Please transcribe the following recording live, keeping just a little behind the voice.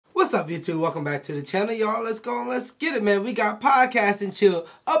What's up, YouTube? Welcome back to the channel, y'all. Let's go and let's get it, man. We got Podcast and Chill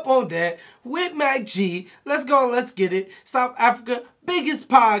up on that with Mac G. Let's go and let's get it. South Africa biggest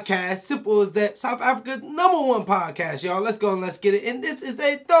podcast. Simple as that. South Africa #1 podcast, y'all. Let's go and let's get it. And this is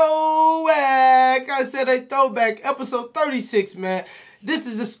a throwback. I said a throwback. Episode 36, man. This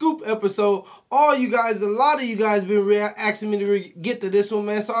is a scoop episode. A lot of you guys been asking me to get to this one,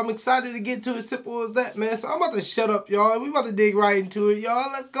 man. So I'm excited to get to it. Simple as that, man. So I'm about to shut up, y'all. We about to dig right into it,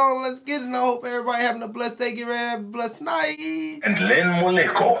 y'all. Let's go and let's get it. And I hope everybody having a blessed day. Get ready to have a blessed night. And Len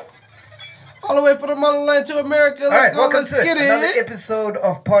Moleko. All the way from the motherland to America. Let's go. Let's get it. Another episode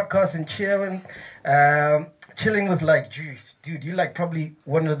of Podcast and Chilling. Chilling with dude, you're like probably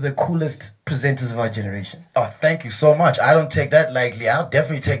one of the coolest presenters of our generation. Oh, thank you so much. I don't take that lightly. I'll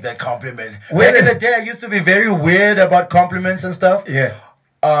definitely take that compliment. Back in the day, I used to be very weird about compliments and stuff. Yeah.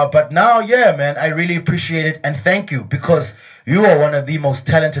 But now, yeah, man, I really appreciate it. And thank you, because you are one of the most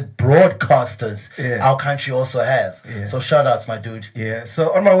talented broadcasters our country also has. Yeah. So shout outs, my dude. Yeah.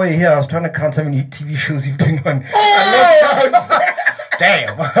 So on my way here, I was trying to count how many TV shows you've been on.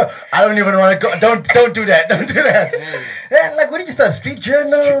 Damn. I don't even want to go. Don't do that. Don't do that. Yeah, like, what did you start? Street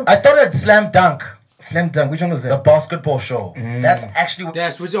Journal? I started Slam Dunk. Slam Dunk. Which one was that? The basketball show.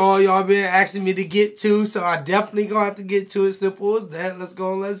 That's what all y'all been asking me to get to. So I definitely gonna have to get to it. Simple as that. Let's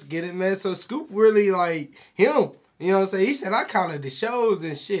go and let's get it, man. So Scoop really like him. You know what I'm saying? He said I counted the shows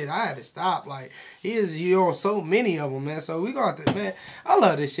and shit. I had to stop. Like, he is on so many of them, man. So we got this, man. I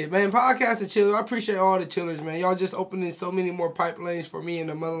love this shit, man. Podcast and Chill. I appreciate all the chillers, man. Y'all just opening so many more pipelines for me in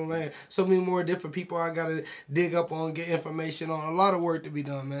the motherland. So many more different people I gotta dig up on, get information on. A lot of work to be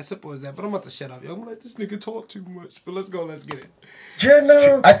done, man. Simple as that. But I'm about to shut up, yo. I'm gonna let this nigga talk too much. But let's go, let's get it.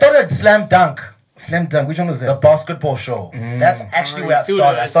 Journal. I started Slam Dunk. Slam Dunk, which one was that? The basketball show. That's actually where I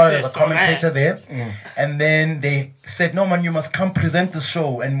started. I started as a commentator there. And then they said, no, man, you must come present the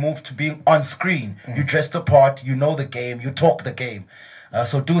show and move to being on screen. You dress the part, you know the game, you talk the game.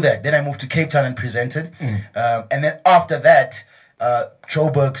 So do that. Then I moved to Cape Town and presented. And then after that,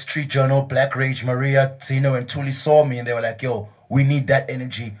 Joburg, Street Journal, Black Rage, Maria, Tino, and Tuli saw me and they were like, yo, we need that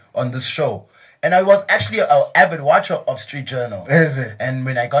energy on this show. And I was actually an avid watcher of Street Journal. Is it? And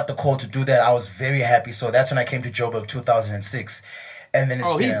when I got the call to do that, I was very happy. So that's when I came to Joburg 2006. And then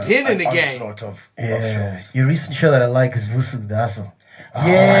it's been in the game. Of shows. Your recent show that I like is Vusu Daso.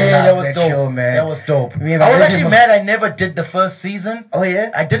 Yeah, that was dope. Show, man. That was dope. I was actually mad I never did the first season. Oh,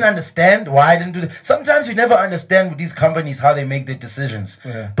 yeah? I didn't understand why I didn't do it. Sometimes you never understand with these companies how they make their decisions.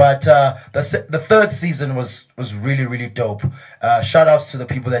 Yeah. But the third season was really, really dope. Shout outs to the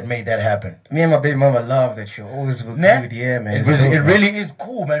people that made that happen. Me and my baby mama love that show. Always was good, yeah, man. It really is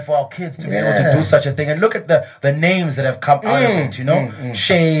cool, man, for our kids to be able to do such a thing. And look at the names that have come out of it, you know?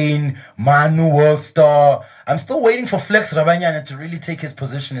 Shane, Manu, World Star. I'm still waiting for Flex Rabanyana to really take his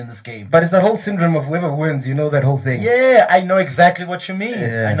position in this game. But it's that whole syndrome of whoever wins, you know, that whole thing. Yeah, I know exactly what you mean.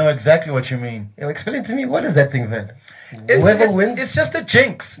 Yeah. I know exactly what you mean. Yo, explain to me, what is that thing, Vel? Whoever wins? It's just a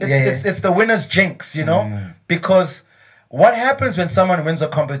jinx. It's the winner's jinx, you know? Because what happens when someone wins a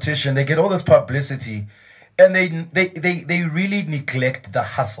competition, they get all this publicity, and they really neglect the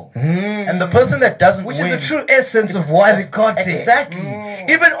hustle. And the person that doesn't win, is the true essence of why they got there. Exactly.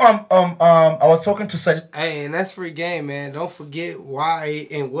 Even I was talking to Hey, and that's free game, man. Don't forget why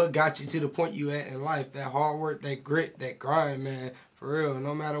and what got you to the point you at in life. That hard work, that grit, that grind, man. For real.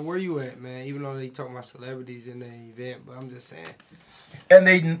 No matter where you at, man. Even though they talking about celebrities in the event, but I'm just saying. And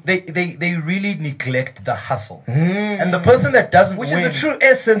they really neglect the hustle. And the person that doesn't win, is the true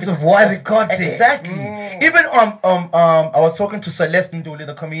essence of why they got there. Exactly. Even I was talking to Celeste Nduli,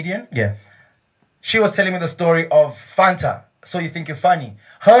 the comedian. Yeah. She was telling me the story of Fanta. So You Think You're Funny.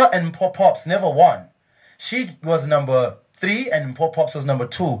 Her and Pop Pops never won. She was number 3 and Pop Pops was number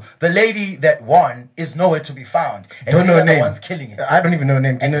 2. The lady that won is nowhere to be found. And don't know her name. The one's killing it. I don't even know her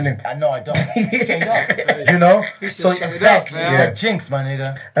name. Do you know her name? No, I don't. You know? So exactly. That jinx, my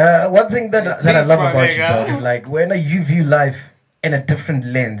nigga. One thing that I love about you, dog, is like when you view life in a different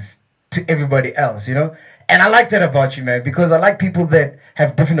lens to everybody else, you know? And I like that about you, man, because I like people that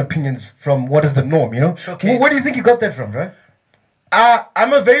have different opinions from what is the norm, you know? Where do you think you got that from, bro?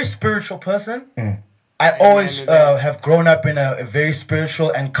 I'm a very spiritual person. I always have grown up in a very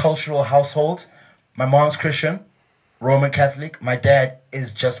spiritual and cultural household. My mom's Christian, Roman Catholic. My dad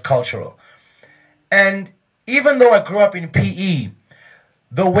is just cultural. And even though I grew up in PE,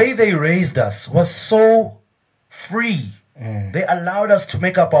 the way they raised us was so free. They allowed us to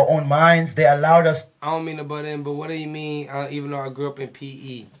make up our own minds. They allowed us... I don't mean to butt in, but what do you mean, even though I grew up in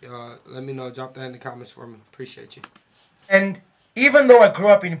PE? Let me know. Drop that in the comments for me. Appreciate you. And even though I grew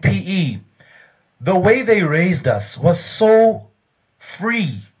up in PE, the way they raised us was so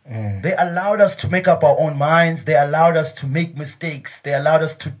free. They allowed us to make up our own minds. They allowed us to make mistakes. They allowed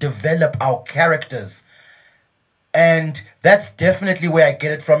us to develop our characters. And that's definitely where I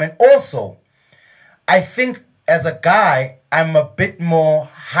get it from. And also, I think as a guy, I'm a bit more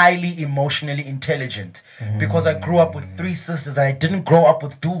highly emotionally intelligent because I grew up with 3 sisters and I didn't grow up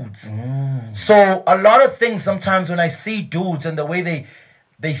with dudes. So a lot of things sometimes when I see dudes and the way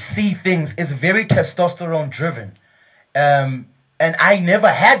they see things is very testosterone driven. And I never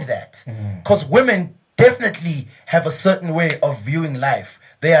had that because women definitely have a certain way of viewing life.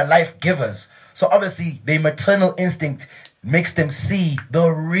 They are life givers. So obviously their maternal instinct makes them see the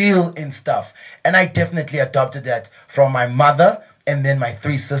real in stuff. And I definitely adopted that from my mother and then my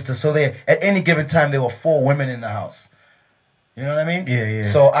 3 sisters. So they, at any given time, there were 4 women in the house. You know what I mean? Yeah.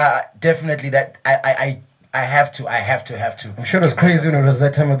 So definitely that I have to. I'm sure it was crazy when it was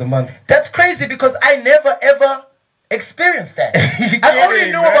that time of the month. That's crazy because I never ever experienced that. I only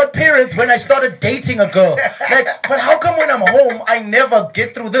knew about periods when I started dating a girl. Like, but how come when I'm home I never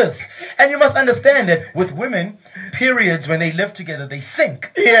get through this? And you must understand that with women, periods when they live together they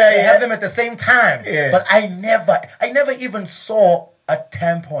sync. They have them at the same time. But I never even saw a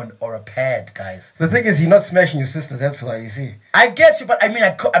tampon or a pad, guys. The thing is, you're not smashing your sisters. That's why, you see. I get you, but I mean,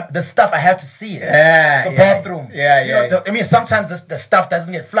 the stuff I have to see it. The bathroom. You know, I mean, sometimes the stuff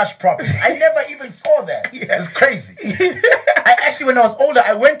doesn't get flushed properly. I never even saw that. It's crazy. I actually, when I was older,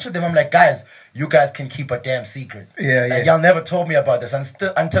 I went to them. I'm like, guys, you guys can keep a damn secret. Like, y'all never told me about this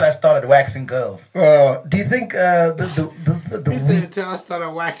until I started waxing girls. Do you think He said until I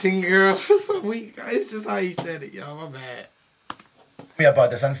started waxing girls. It's just how he said it, y'all. My bad. Me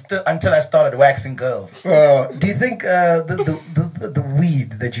about this until I started waxing girls. Do you think the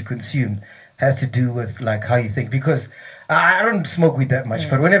weed that you consume has to do with like how you think? Because I don't smoke weed that much,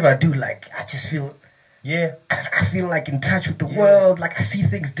 but whenever I do, like I just feel I feel like in touch with the world. Like I see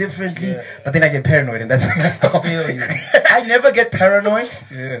things differently, but then I get paranoid, and that's when I stop. I never get paranoid.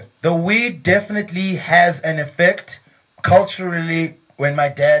 The weed definitely has an effect culturally when my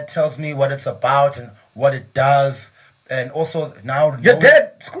dad tells me what it's about and what it does. And also now... Your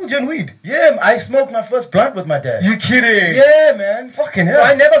dad schooled you on weed? Yeah, I smoked my first blunt with my dad. You kidding? Yeah, man. Fucking hell. So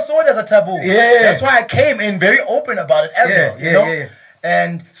I never saw it as a taboo. That's why I came in very open about it as well, you know?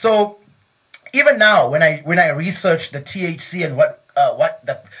 And so even now, when I research the THC and what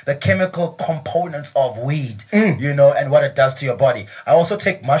the chemical components of weed, you know, and what it does to your body. I also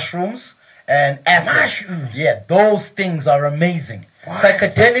take mushrooms and acid. Mushrooms? Yeah, those things are amazing. What?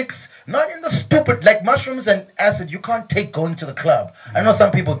 Psychedelics, not in the stupid, like mushrooms and acid, you can't take going to the club. I know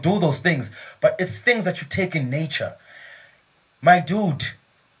some people do those things, but it's things that you take in nature. My dude,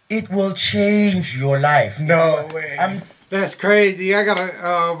 it will change your life. No way. That's crazy. I got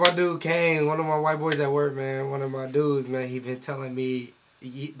my dude Kane, one of my white boys at work, man. One of my dudes, man. He been telling me,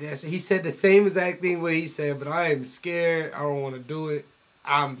 he said the same exact thing what he said, but I am scared. I don't want to do it.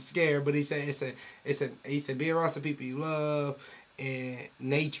 I'm scared. But he said he said be around some people you love and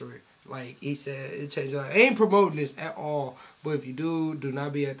nature. Like he said, it changed. I ain't promoting this at all, but if you do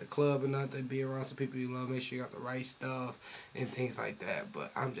not be at the club and not to be around some people you love. Make sure you got the right stuff and things like that.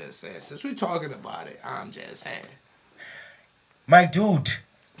 But I'm just saying, since we're talking about it, I'm just saying. My dude,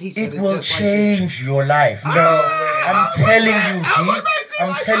 it will change your life. No, I'm telling you, G.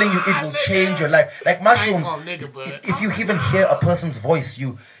 I'm telling you, it will change your life. Like mushrooms, if you even hear a person's voice,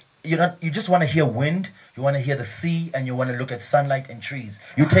 you just want to hear wind, you want to hear the sea, and you want to look at sunlight and trees.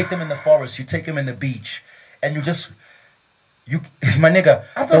 You take them in the forest, you take them in the beach, and my nigga.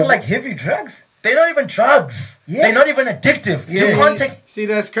 I thought like heavy drugs. They're not even drugs. Yeah. They're not even addictive. Yeah. You can't take. See,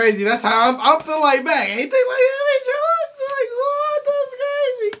 that's crazy. That's how I feel like back. Ain't they like heavy drugs? Like what? That's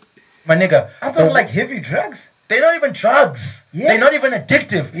crazy. My nigga. I thought like heavy drugs. They're not even drugs. Yeah. They're not even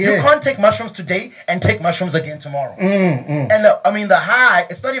addictive. Yeah. You can't take mushrooms today and take mushrooms again tomorrow. And the high,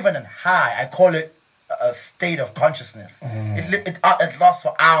 it's not even a high. I call it a state of consciousness. It lasts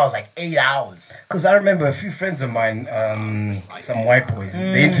for hours, like 8 hours. Because I remember a few friends of mine, some white boys,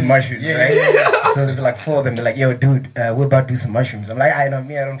 they into mushrooms, right? So there's like 4 of them. They're like, yo, dude, we're about to do some mushrooms. I'm like, I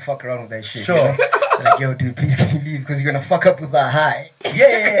don't fuck around with that shit. Sure. You know? Like, yo, dude, please can you leave because you're gonna fuck up with that high.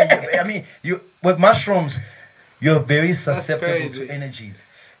 I mean, with mushrooms, you're very susceptible to energies.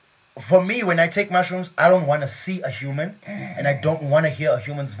 For me, when I take mushrooms, I don't want to see a human, and I don't want to hear a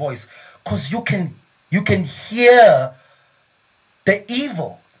human's voice, because you can hear the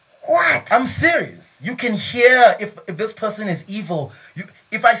evil. What? I'm serious. You can hear if this person is evil.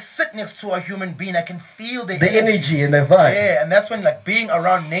 If I sit next to a human being, I can feel the energy and the vibe. Yeah, and that's when like being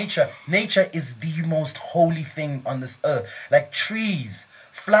around nature. Nature is the most holy thing on this earth. Like trees,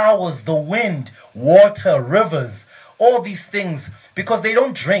 flowers, the wind, water, rivers. all these things, because they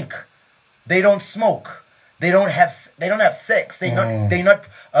don't drink, they don't smoke, they don't have sex, they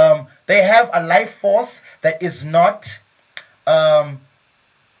have a life force that is not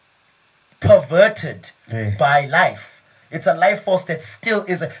perverted by life. It's a life force that still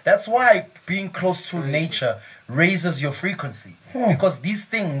is. That's why being close to nature raises your frequency. Because these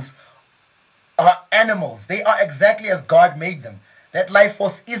things are animals. They are exactly as God made them. That life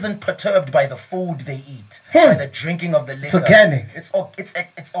force isn't perturbed by the food they eat, by the drinking of the liquor. It's organic.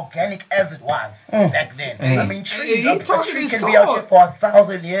 It's organic as it was back then. I mean, trees. A tree can be out here for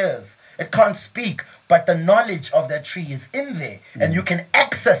 1,000 years. It can't speak, but the knowledge of that tree is in there, and you can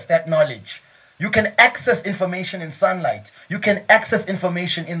access that knowledge. You can access information in sunlight. You can access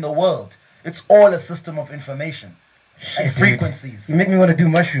information in the world. It's all a system of information and frequencies. You make me want to do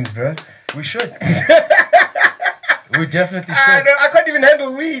mushrooms, bro. We should. We definitely should. I can't even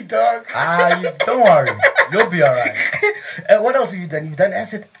handle weed, dog. Don't worry. You'll be alright. What else have you done? You've done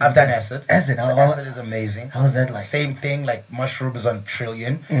acid? I've done acid. Acid? Acid is amazing. How was that like? Same thing, like mushrooms on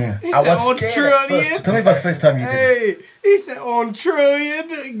Trillion. He said on Trillion? Tell me about the first time you did it. He said on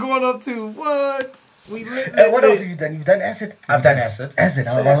Trillion, going up to what? What else have you done? You've done acid? I've done acid. Acid?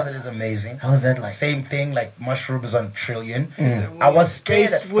 Acid is amazing. How was that like? Same thing, like mushrooms on Trillion. I was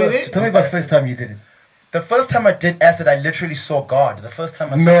scared at first. Tell me about the first time you did it. The first time I did acid, I literally saw God. The first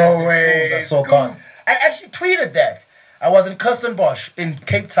time I saw No way. I saw God. I actually tweeted that. I was in Kirstenbosch in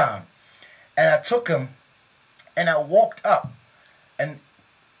Cape Town, and I took him, and I walked up, and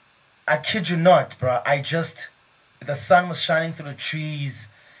I kid you not, bro, the sun was shining through the trees,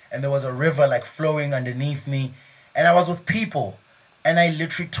 and there was a river like flowing underneath me, and I was with people, and I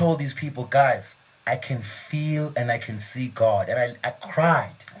literally told these people, guys, I can feel and I can see God, and I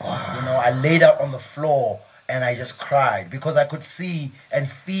cried. Wow. You know, I laid out on the floor and I just cried because I could see and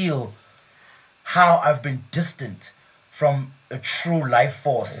feel how I've been distant from a true life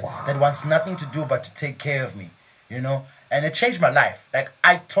force that wants nothing to do but to take care of me, you know? And it changed my life. Like,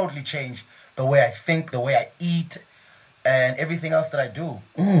 I totally changed the way I think, the way I eat, and everything else that I do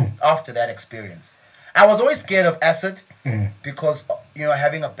after that experience. I was always scared of acid because, you know,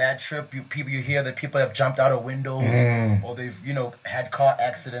 having a bad trip, you hear that people have jumped out of windows or they've, you know, had car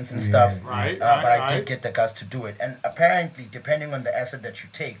accidents and stuff. But I did get the guts to do it. And apparently, depending on the acid that you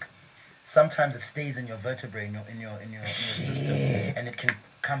take, sometimes it stays in your vertebrae, in your system, and it can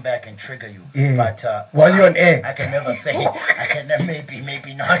come back and trigger you. But while you're on air, I can never say. I can never,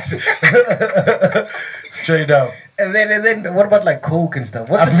 maybe not. Straight up. And then what about like coke and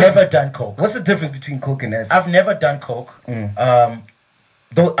stuff? I've never done coke. What's the difference between coke and acid? I've never done coke.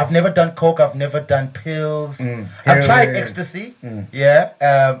 Though I've never done coke. I've never done pills. I've tried ecstasy.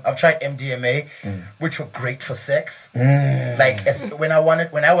 I've tried MDMA, which were great for sex. Like when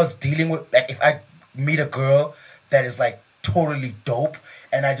I was dealing with, like, if I meet a girl that is like totally dope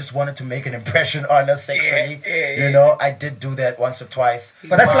and I just wanted to make an impression on her sexually, you know, I did do that once or twice.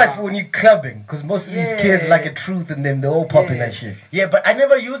 But that's like for when you're clubbing, because most of these kids like a truth in them, they're all popping that shit. Yeah, but I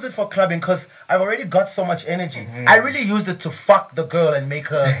never used it for clubbing because I've already got so much energy. I really used it to fuck the girl and make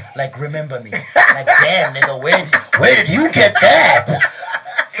her like remember me. Like, damn nigga, where did you get that?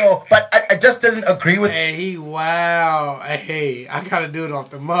 So, but I just didn't agree with. Hey, wow. Hey, I gotta do it off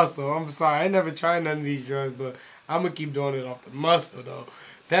the muscle. I'm sorry, I never tried none of these drugs, but I'm gonna keep doing it off the muscle though.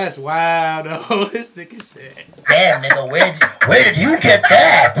 That's wild though. This nigga said, damn nigga, where did you get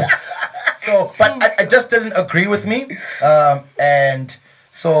that? So, but I just didn't agree with me. And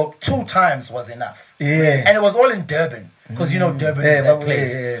so 2 times was enough. Yeah. And it was all in Durban. Because you know Durban is that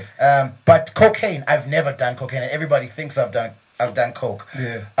place. But cocaine, I've never done cocaine, and everybody thinks I've done coke.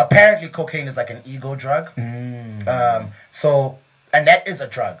 Yeah. Apparently cocaine is like an ego drug. So, and that is a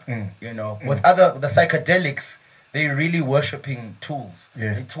drug. You know, with the psychedelics, they're really worshipping tools.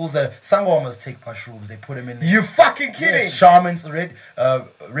 The tools that sangomers take mushrooms, they put them in. You fucking kidding? Yes, shamans,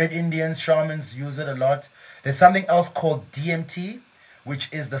 red Indians, shamans use it a lot. There's something else called DMT,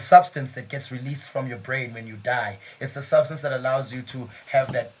 which is the substance that gets released from your brain when you die. It's the substance that allows you to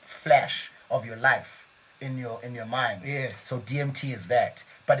have that flash of your life in your mind. Yeah. So DMT is that,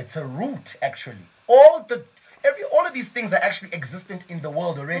 but it's a root actually. All of these things are actually existent in the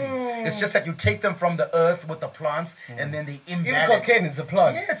world already. It's just that you take them from the earth with the plants and then they imbalance. Even cocaine is a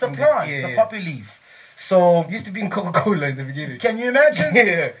plant. Yeah, it's a plant. It's a poppy leaf. So used to be in Coca-Cola in the beginning. Can you imagine?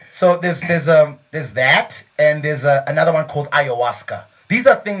 Yeah. So there's that, and there's another one called ayahuasca. These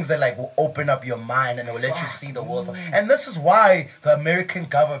are things that like will open up your mind and it will let you see the world. And this is why the American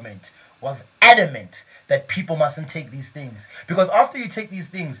government was adamant that people mustn't take these things. Because after you take these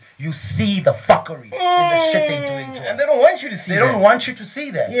things, you see the fuckery in the shit they're doing to us. And they don't want you to see that. They don't want you to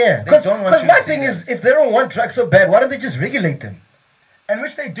see that. Yeah. Because my thing is, if they don't want drugs so bad, why don't they just regulate them? And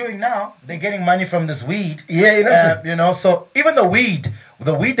which they're doing now. They're getting money from this weed. Yeah, you know, so even the weed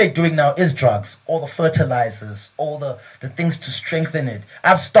they're doing now is drugs. All the fertilizers, all the things to strengthen it.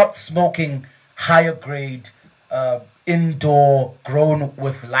 I've stopped smoking higher grade, indoor, grown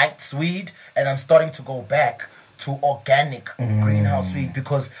with lights weed, and I'm starting to go back to organic greenhouse weed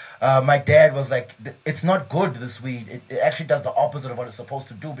because my dad was like, it's not good, this weed. It actually does the opposite of what it's supposed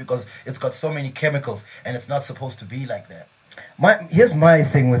to do because it's got so many chemicals and it's not supposed to be like that. Here's my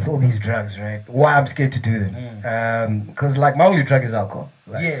thing with all these drugs, right? Why I'm scared to do them. Because like my only drug is alcohol.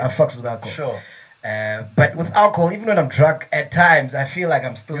 Like, I fucks with alcohol. Sure. But with alcohol, even when I'm drunk, at times I feel like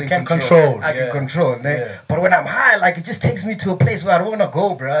I'm still in control. I can control. But when I'm high, like it just takes me to a place where I don't want to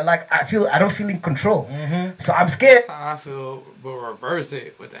go, bro. Like I don't feel in control. So I'm scared. That's how I feel, but reverse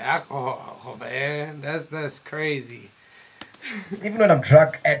it with the alcohol, man. That's crazy. Even when I'm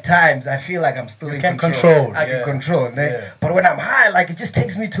drunk, at times I feel like I'm still in control. I can control. But when I'm high, like it just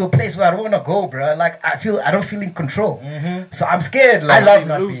takes me to a place where I don't want to go, bro. Like I don't feel in control. So I'm scared. Like, I love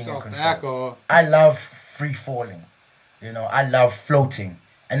not being in control. Alcohol. I love free falling. You know, I love floating.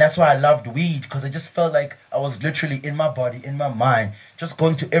 And that's why I loved weed, because I just felt like I was literally in my body, in my mind, just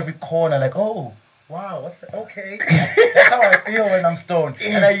going to every corner like, oh, wow, what's that? Okay. That's how I feel when I'm stoned.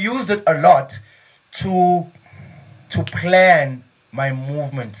 And I used it a lot to plan my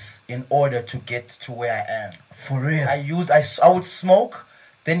movements in order to get to where I am. For real. I would smoke,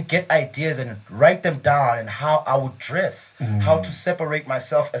 then get ideas and write them down, and how I would dress, how to separate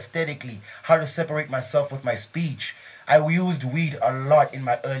myself aesthetically, how to separate myself with my speech. I used weed a lot in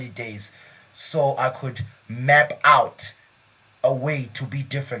my early days so I could map out a way to be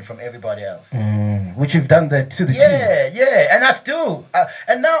different from everybody else. Which you've done that to the team. Yeah, and I still,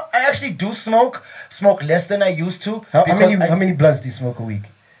 and now I actually do smoke less than I used to. How many blunts do you smoke a week?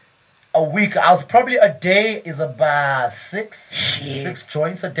 A week, probably a day is about six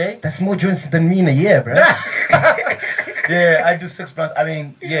joints a day. That's more joints than me in a year, bro. Yeah, I do 6 blunts. I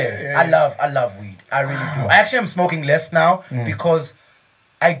mean, I love weed. I really do. I actually am smoking less now because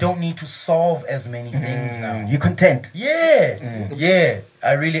I don't need to solve as many things now. You're content? Yes. Yeah,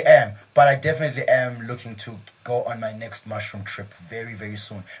 I really am. But I definitely am looking to go on my next mushroom trip very, very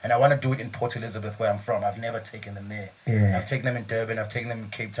soon. And I want to do it in Port Elizabeth, where I'm from. I've never taken them there. Yeah. I've taken them in Durban. I've taken them in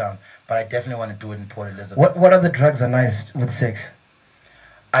Cape Town. But I definitely want to do it in Port Elizabeth. What other drugs are nice with sex?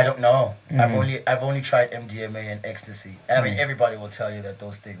 I don't know. I've only tried MDMA and ecstasy. And I mean, everybody will tell you that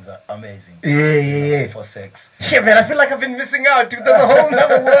those things are amazing. Yeah. For sex. Shit, man, I feel like I've been missing out, dude. There's a whole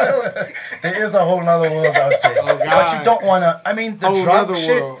nother world. There is a whole nother world out there. Oh, God. But you don't want to. I mean, the Whole drug nother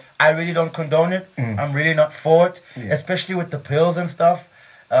shit, world. I really don't condone it. I'm really not for it, especially with the pills and stuff.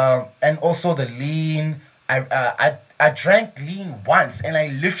 And also the lean. I drank lean once and I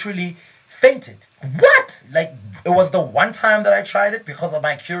literally fainted. What? Like, it was the one time that I tried it because of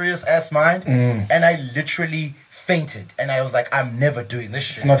my curious ass mind, and I literally fainted. And I was like, I'm never doing this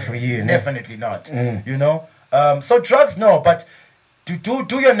shit. It's not for you. Definitely not. You know? So drugs, no, but do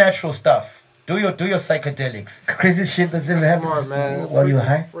your natural stuff. Do your psychedelics. Crazy shit that's ever happened. Smart, man. While you're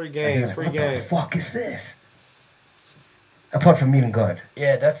high? Free game. What the fuck is this? Apart from meeting God.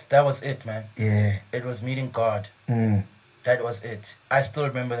 Yeah, that was it, man. Yeah. It was meeting God. That was it. I still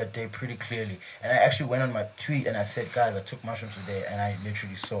remember that day pretty clearly. And I actually went on my tweet and I said, guys, I took mushrooms today and I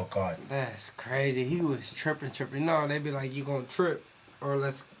literally saw God. That's crazy. He was tripping. No, they be like, you gonna trip or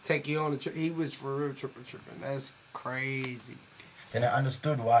let's take you on a trip. He was for real tripping. That's crazy. Then I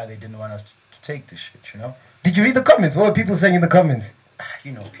understood why they didn't want us to take this shit, you know? Did you read the comments? What were people saying in the comments?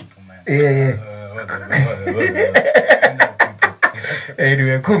 You know people, man. Yeah. You know people.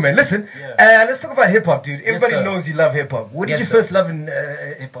 Anyway, cool, man. Listen, let's talk about hip hop, dude. Everybody knows you love hip hop. What did you first love in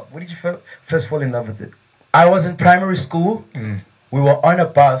hip hop? What did you first fall in love with it? I was in primary school. We were on a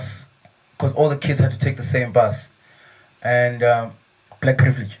bus because all the kids had to take the same bus. And Black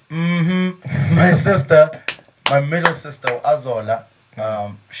privilege. My sister, my middle sister, Azola,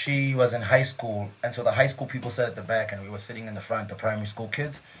 she was in high school. And so the high school people sat at the back and we were sitting in the front, the primary school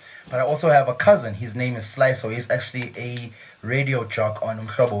kids. But I also have a cousin. His name is Sly. So he's actually a radio jock on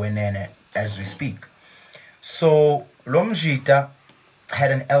Umhlobo Wenene as we speak. So Lomjita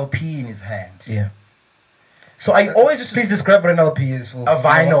had an LP in his hand. Yeah. So I always used to... Please describe what an LP is. For a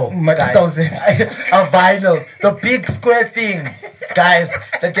vinyl, guys. A vinyl. The big square thing, guys,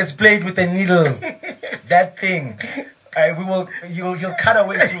 that gets played with a needle. That thing. You'll cut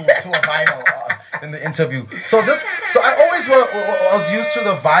away to a vinyl in the interview. So I always was used to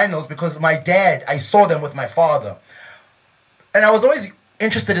the vinyls because my dad, I saw them with my father, and I was always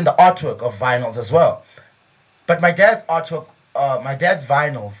interested in the artwork of vinyls as well. But my dad's artwork, my dad's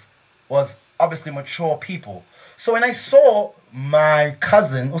vinyls was obviously mature people. So when I saw my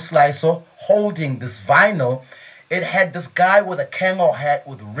cousin Uslaiso holding this vinyl, it had this guy with a Kango hat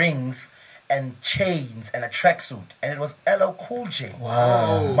with rings and chains and a tracksuit, and it was LL Cool J.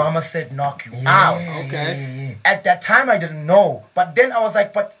 Wow. Mama said, knock you out. Okay. At that time, I didn't know. But then I was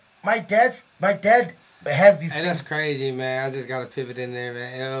like, but my dad has these Hey, that's crazy, man. I just got to pivot in there,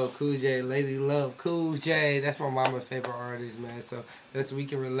 man. LL Cool J, Lady Love Cool J. That's my mama's favorite artist, man. So that's we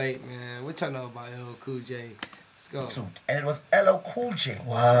can relate, man. What y'all know about LL Cool J? Let's go. And it was LL Cool J.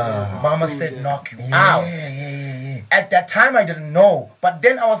 Wow. Mama Cool said, J. knock you out. At that time, I didn't know. But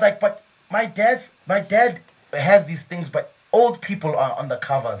then I was like, but my dad has these things, but old people are on the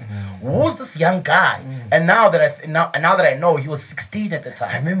covers. Who's this young guy? And now that I know, he was 16 at the time.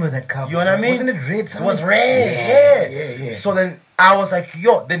 I remember that cover. You know what I mean? Wasn't it red? It was red. Yeah. So then I was like,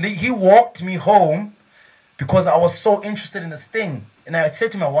 yo. Then he walked me home because I was so interested in this thing, and I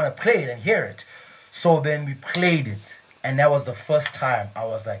said to him, I want to play it and hear it. So then we played it, and that was the first time I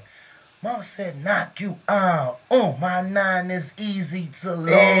was like, Mama said, knock you out. Oh, my 9 is easy to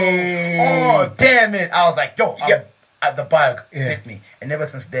load. Oh, damn it. I was like, yo, the bug hit me. And ever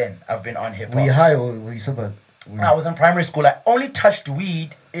since then, I've been on hip-hop. Were you high or were you sober? I was in primary school. I only touched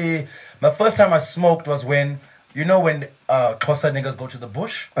weed. My first time I smoked was when Xhosa niggas go to the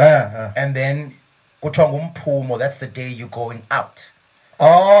bush. And then, that's the day you're going out.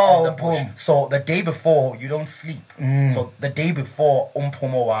 Oh, the bush. So the day before, you don't sleep. So the day before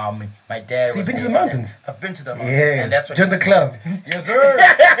Umpumo Wami, my dad. So you've been to the mountains? I've been to the mountains. Yeah. And that's what join the club. Yes, sir.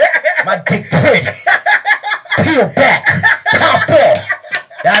 My dick prick. Peel back. Top off.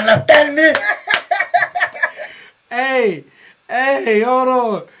 You understand me? Hey, hold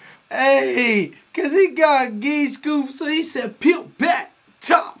on. Hey, cause he got gee scoop, so he said peel back.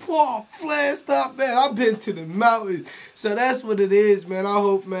 Top off, flash stop, man. I've been to the mountains. So that's what it is, man. I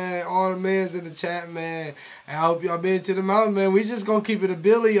hope, man, all the mans in the chat, man. I hope y'all been to the mountains, man. We just gonna keep it a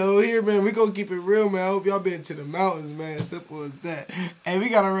Billy-o here, man. We gonna keep it real, man. I hope y'all been to the mountains, man. Simple as that. Hey, we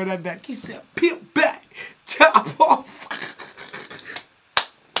gotta run that back. He said, peel back, top off.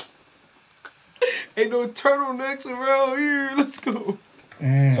 Ain't no turtlenecks around here. Let's go.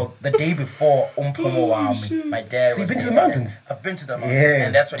 So the day before Umpumo Wami, my dad. So you've been to the mountains? I've been to the mountains. Yeah.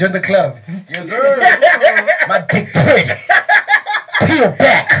 And that's what join the club. Yes, sir. My dick prick. Peel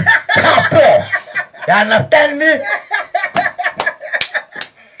back. Top off. You understand me?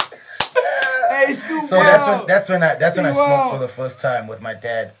 Hey, Scoop. So that's when I smoked for the first time with my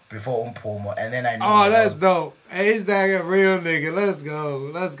dad before Umpumo, and then I knew. Oh, that's dope. Hey, he's like a real nigga. Let's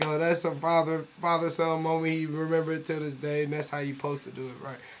go. That's some father-son moment. He remember it to this day, and that's how you supposed to do it,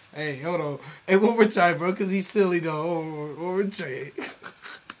 right? Hey, hold on. Hey, one more time, bro, because he's silly, though. One more time.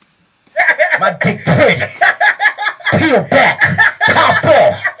 My dick prick. Peel back. Top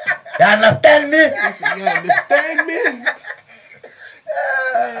off. You understand me? You understand me?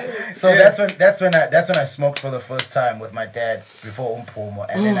 So that's when I smoked for the first time with my dad before Umpumo,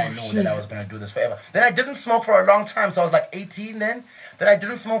 and then I knew that I was gonna do this forever. Then I didn't smoke for a long time, so I was like 18 then. Then I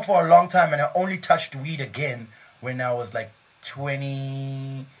didn't smoke for a long time, and I only touched weed again when I was like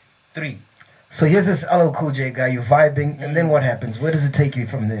 23. So here's this LL Cool J guy, you're vibing, and then what happens? Where does it take you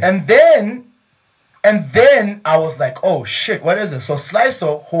from there? And then I was like, oh shit, what is this? So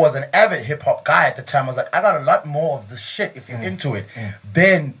Sliso, who was an avid hip hop guy at the time, was like, I got a lot more of this shit if you're into it.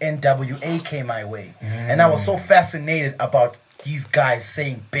 Then NWA came my way. And I was so fascinated about these guys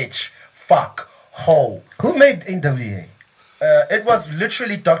saying bitch, fuck, hoe. Who made NWA? It was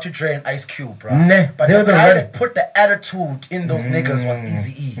literally Dr. Dre and Ice Cube, bro. But they were the guy that put the attitude in those niggas was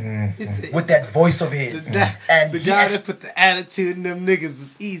Eazy-E. With that voice of his. The guy that put the attitude in them niggas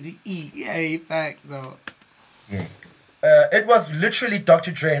was Eazy-E. Yeah, facts, though. Yeah. It was literally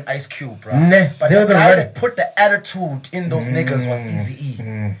Dr. Dre and Ice Cube, bro. But they the were guy that put the attitude in those niggas was Eazy-E.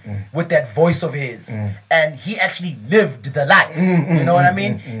 With that voice of his. And he actually lived the life. You know what I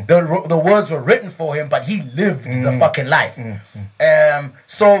mean? The words were written for him, but he lived the fucking life.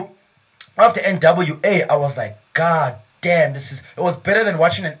 So after NWA, I was like, God damn, it was better than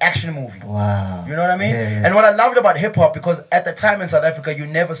watching an action movie. Wow. You know what I mean? Yeah. And what I loved about hip-hop, because at the time in South Africa, you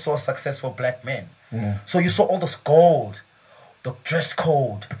never saw successful black men. So you saw all this gold, the dress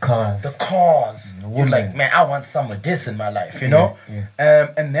code, the cars. You're like, man, I want some of this in my life, you know?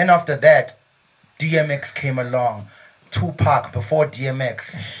 And then after that, DMX came along. Tupac before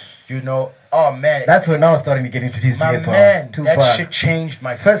DMX, you know, Oh man, that's when I was starting to get introduced to hip hop. Man, that shit changed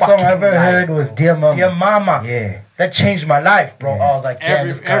my first song I ever heard was Dear Mama. Dear Mama. Yeah, that changed my life, bro. Yeah. I was like, damn,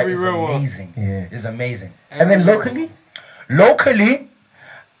 this guy is amazing. Yeah, is amazing. And then locally,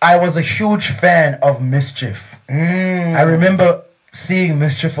 I was a huge fan of Mischief. I remember seeing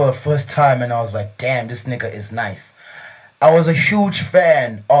Mischief for the first time, and I was like, damn, this nigga is nice. I was a huge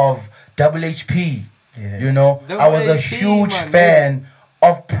fan of Double HP. Yeah. You know, I was a huge fan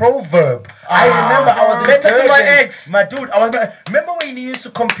of Proverb. I remember I was better to my ex. My dude, remember when he used to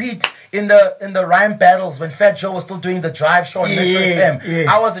compete in the rhyme battles when Fat Joe was still doing the drive show on Metro FM. Yeah.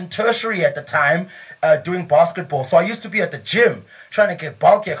 I was in tertiary at the time. Doing basketball, so I used to be at the gym trying to get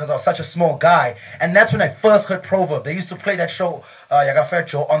bulkier because I was such a small guy, and that's when I first heard Proverb. They used to play that show, Yaga Fat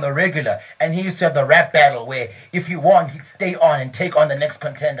Joe, on the regular, and he used to have the rap battle where if he won, he'd stay on and take on the next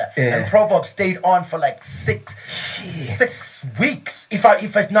contender. Yeah. And Proverb stayed on for like 6 weeks,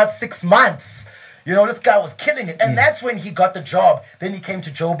 if not 6 months. You know, this guy was killing it. And that's when he got the job. Then he came to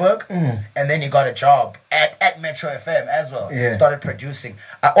Joburg, and then he got a job at Metro FM as well. Yeah. Started producing.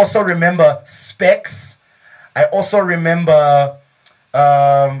 I also remember Specs. I also remember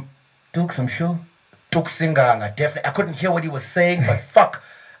Dukes, I'm sure. Duk Singanga. Definitely. I couldn't hear what he was saying, but fuck.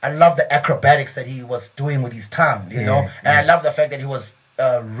 I love the acrobatics that he was doing with his tongue, you know? And I love the fact that he was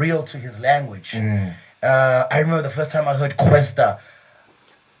real to his language. I remember the first time I heard Questa.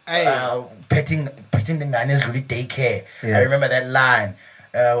 Petting the Nani's really daycare. Yeah. I remember that line.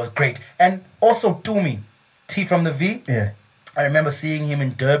 Was great. And also Tumi, T from the V. Yeah. I remember seeing him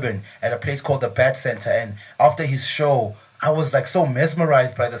in Durban at a place called the Bat Center, and after his show, I was like so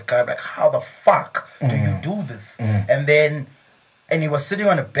mesmerized by this guy. Like, how the fuck do you do this? And he was sitting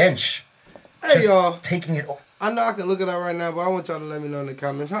on a bench, Hey y'all, taking it. I know I can look it up right now, but I want y'all to let me know in the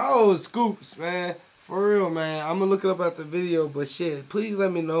comments. How old is Scoops, man? For real, man. I'm gonna look it up at the video, but shit, please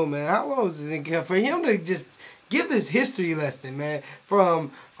let me know, man. How long is this? For him to just give this history lesson, man,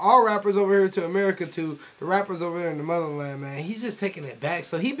 from all rappers over here to America to the rappers over there in the motherland, man. He's just taking it back.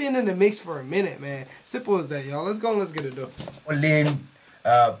 So he been in the mix for a minute, man. Simple as that, y'all. Let's go and let's get it though.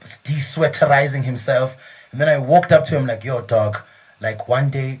 De-sweaterizing himself, and then I walked up to him like, yo, dog, like one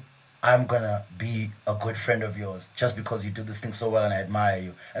day I'm gonna be a good friend of yours just because you do this thing so well and I admire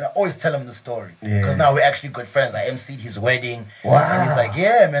you. And I always tell him the story because now we're actually good friends. I emceed his wedding. Wow. And he's like,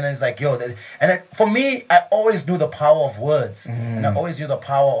 yeah, man. And he's like, yo. For me, I always knew the power of words and I always knew the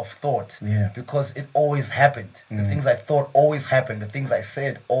power of thought because it always happened. The things I thought always happened. The things I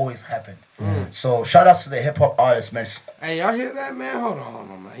said always happened. So shout outs to the hip hop artists, man. Hey, y'all hear that, man? Hold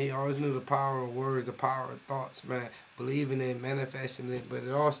on, man. He always knew the power of words, the power of thoughts, man. Believing it, manifesting it, but it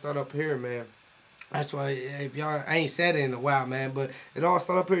all start up here, man. That's why if y'all, I ain't said it in a while, man, but it all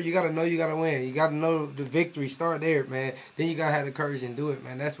start up here. You gotta know you gotta win. You gotta know the victory start there, man. Then you gotta have the courage and do it,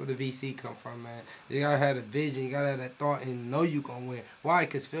 man. That's where the VC come from, man. You gotta have the vision. You gotta have that thought and know you gonna win. Why?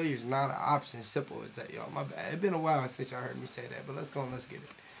 Because failure is not an option. Simple as that, y'all. My bad. It's been a while since y'all heard me say that, but let's go and let's get it.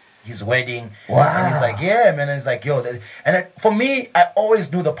 His wedding. Wow. And he's like, yeah, man. And he's like, yo. For me, I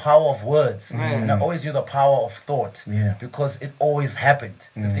always knew the power of words. And I always knew the power of thought. Yeah. Because it always happened.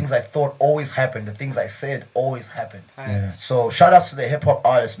 The things I thought always happened. The things I said always happened. Yeah. So shout outs to the hip hop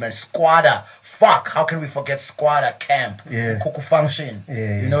artists, man. Squatter. Fuck. How can we forget Squatter Camp? Yeah. Cuckoo Function.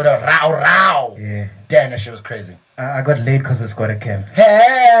 Yeah. You know, the Rao Rao. Yeah. Damn, that shit was crazy. I got laid because of Squatter Camp.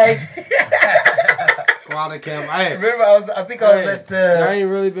 Hey! Squatter Camp. I Remember, I was at. I ain't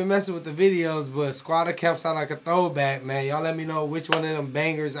really been messing with the videos, but Squatter Camp sound like a throwback, man. Y'all let me know which one of them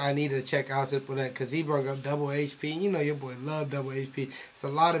bangers I need to check out for that, because he brought up Double HP. You know your boy love Double HP. It's a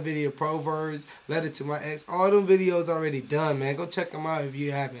lot of video proverbs, letter to my ex. All them videos already done, man. Go check them out if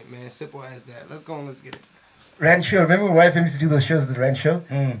you haven't, man. Simple as that. Let's go and let's get it. Rand Show. Remember when YFM used to do those shows at the Rand Show?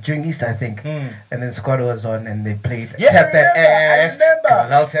 During Easter, I think. And then Squatter was on and they played Tap That Ass. I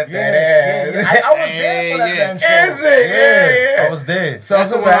remember. I'll tap that ass. I was there for that damn show. Is it? Yeah. I was there. So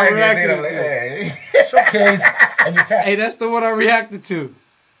that's the one I reacted to. Showcase and you tap. Hey, that's the one I reacted to.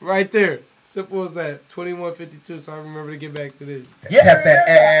 Right there. Simple as that. 2152, so I remember to get back to this. Tap that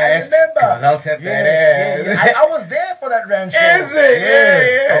ass. I remember. I'll tap that ass. I was there for that Rand show. Is it?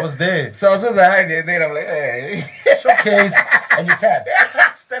 Yeah. I was there. So I was with the high and then I'm like, hey. Showcase and you tap.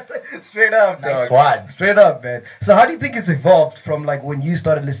 Straight up, dog. Nice one. Straight up, man. So how do you think it's evolved from like when you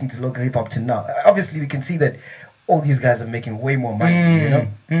started listening to local hip hop to now? Obviously, we can see that all these guys are making way more money, you know?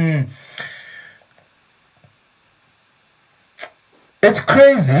 It's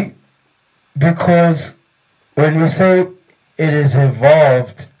crazy because when we say it is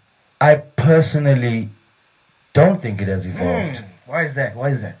evolved, I personally don't think it has evolved. Why is that? Why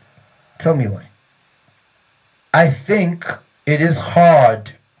is that? Tell me why. I think it is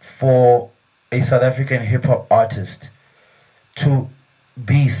hard for a South African hip hop artist to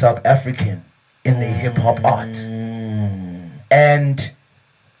be South African in the hip hop art. And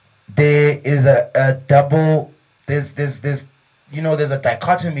there is a double, there's a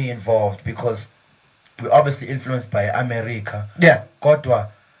dichotomy involved because we're obviously influenced by America. Yeah. Kodwa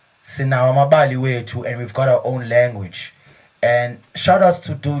sinawa mabali wetu, and we've got our own language. And shout outs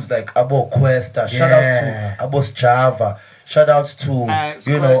to dudes like Abo Cuesta, shout outs to Abos Java, shout outs to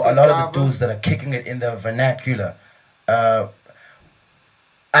a lot of the dudes that are kicking it in the vernacular. I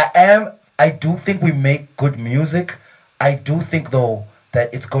do think we make good music. I do think though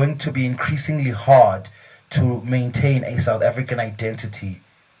that it's going to be increasingly hard to maintain a South African identity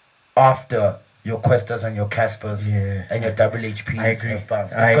after your Questas and your Caspers and your Double HPs. I agree. It's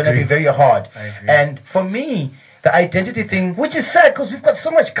going to be very hard. And for me, the identity thing, which is sad because we've got so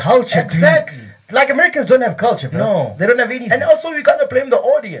much culture. Exactly. Dude. Like Americans don't have culture, bro. No. They don't have anything. And also we gotta blame the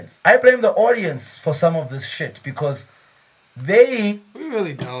audience. I blame the audience for some of this shit because we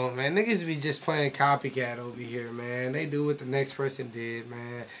really don't, man. Niggas be just playing copycat over here, man. They do what the next person did,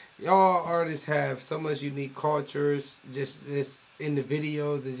 man. Y'all artists have so much unique cultures, just in the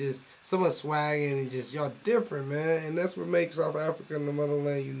videos, and just so much swag, and just y'all different, man. And that's what makes South Africa and the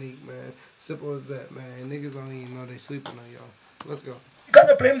motherland unique, man. Simple as that, man. Niggas don't even know they sleeping on y'all. Let's go. You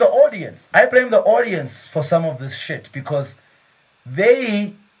gotta blame the audience. I blame the audience for some of this shit because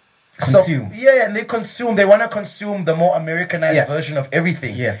they consume. And they consume. They want to consume the more Americanized version of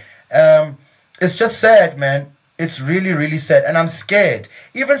everything. It's just sad, man. It's really, really sad. And I'm scared.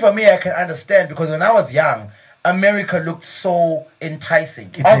 Even for me, I can understand because when I was young, America looked so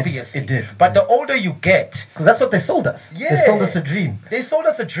enticing. Obviously. It did. But the older you get... Because that's what they sold us. Yeah. They sold us a dream. They sold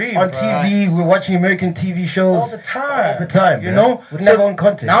us a dream. On TV, we're watching American TV shows. All the time. All the time. You know? We never own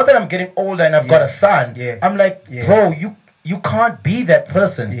content. Now that I'm getting older and I've got a son, I'm like, bro, you can't be that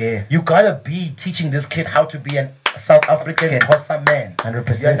person. You gotta be teaching this kid how to be an South African Xhosa man.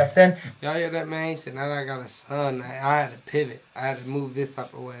 100%. You understand? Y'all hear that, man? He said, now that I got a son, I had to pivot. I had to move this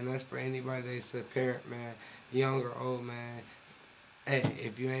type of way. And that's for anybody that's a parent, man, young or old, man. Hey,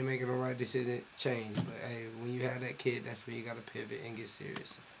 if you ain't making the right decision, change. But hey, when you have that kid, that's when you got to pivot and get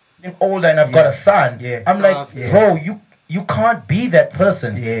serious. I'm older and I've got a son. I'm like, bro, you can't be that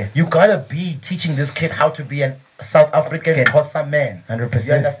person. You gotta be teaching this kid how to be an South African Xhosa man. 100%.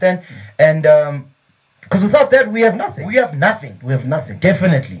 You understand? And because without that, we have nothing. We have nothing. We have nothing.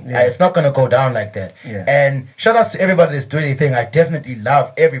 Definitely. It's not going to go down like that. And shout outs to everybody that's doing anything. I definitely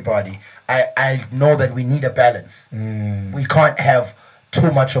love everybody. I know that we need a balance. We can't have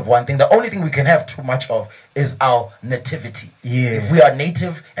too much of one thing. The only thing we can have too much of is our nativity. If we are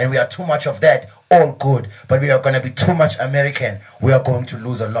native and we are too much of that, all good. But we are going to be too much American. We are going to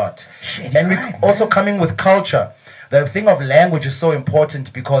lose a lot. And we also coming with culture. The thing of language is so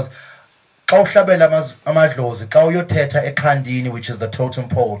important because which is the totem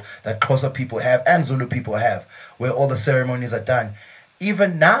pole that Xhosa people have and Zulu people have, where all the ceremonies are done.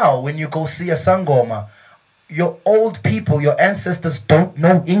 Even now, when you go see a sangoma, your old people, your ancestors don't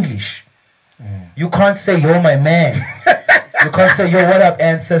know English. You can't say, yo, my man. You can't say, yo, what up,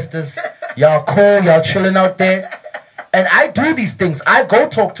 ancestors? Y'all cool, y'all chilling out there. And I do these things. I go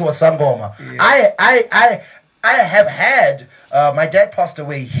talk to a sangoma. I have had, my dad passed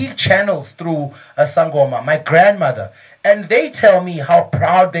away, he channels through a sangoma, my grandmother, and they tell me how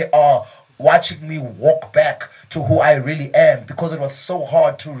proud they are watching me walk back to who I really am because it was so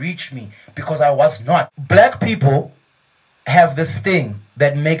hard to reach me because I was not. Black people have this thing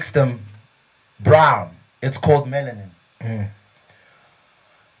that makes them brown. It's called melanin.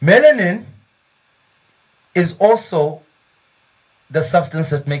 Melanin is also the substance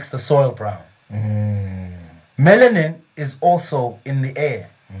that makes the soil brown. Melanin is also in the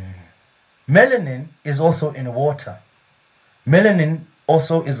air. Melanin is also in water. Melanin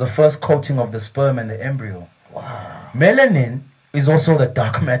also is the first coating of the sperm and the embryo. Wow. Melanin is also the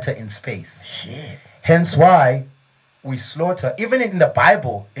dark matter in space. Shit. Hence why we slaughter. Even in the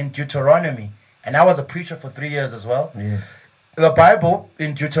Bible, in Deuteronomy, and I was a preacher for 3 years as well. The Bible,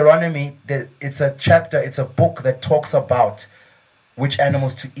 in Deuteronomy, it's a chapter, it's a book that talks about which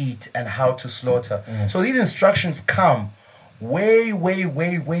animals to eat and how to slaughter. So these instructions come way back.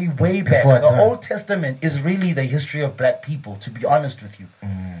 The Old Testament is really the history of black people, to be honest with you.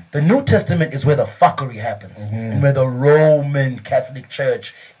 The New Testament is where the fuckery happens and where the Roman Catholic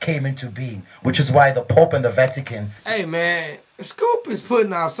Church came into being, which is why the Pope and the Vatican... Hey, man, Scoop is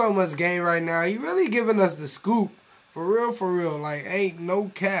putting out so much game right now. He really giving us the scoop. For real. Like, ain't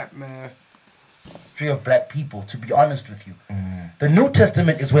no cap, man. history of black people, to be honest with you. The New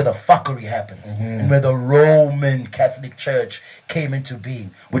Testament is where the fuckery happens and where the Roman Catholic Church came into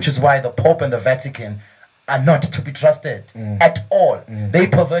being, which is why the Pope and the Vatican are not to be trusted at all. They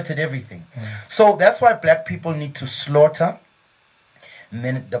perverted everything. So that's why black people need to slaughter, and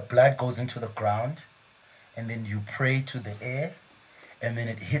then the blood goes into the ground, and then you pray to the air, and then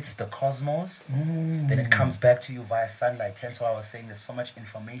it hits the cosmos, then it comes back to you via sunlight. Hence why I was saying there's so much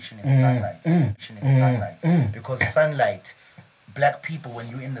information in sunlight. Because sunlight, black people, when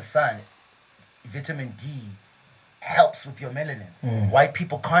you're in the sun, vitamin D helps with your melanin. White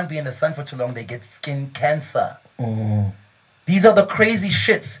people can't be in the sun for too long, they get skin cancer. These are the crazy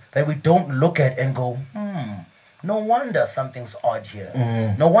shits that we don't look at and go, no wonder something's odd here.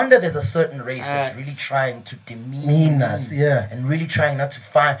 No wonder there's a certain race that's really trying to demean us, and really trying not to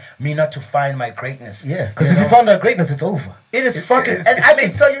find my greatness. Yeah, because if you find our greatness, it's over. It is fucking, and I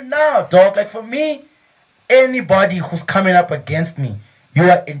can tell you now, dog. Like for me, anybody who's coming up against me, you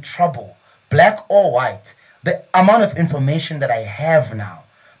are in trouble, black or white. The amount of information that I have now,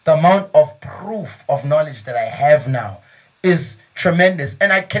 the amount of proof of knowledge that I have now, is tremendous.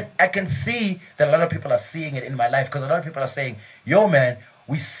 And I can see that a lot of people are seeing it in my life, because a lot of people are saying, yo man,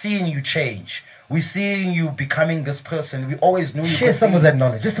 we're seeing you change, we're seeing you becoming this person we always knew you share some of that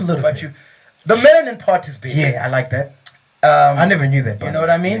knowledge, just a little bit. The melanin part is big. I like that. I never knew that. You know what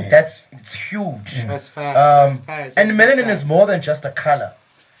I mean? It's huge. That's facts. And melanin is more than just a color.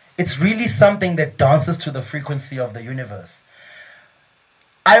 It's really something that dances to the frequency of the universe.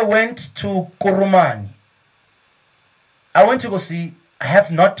 I went to Kurumani. I went to go see, I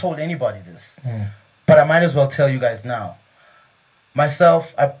have not told anybody this, but I might as well tell you guys now.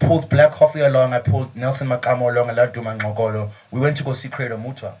 Myself, I pulled Black Coffee along, I pulled Nelson Makamo along, Aladuma Ngogolo. We went to go see Creator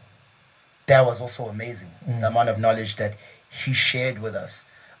Mutwa. That was also amazing, the amount of knowledge that he shared with us,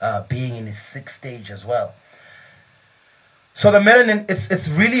 being in his 6th stage as well. So the melanin, it's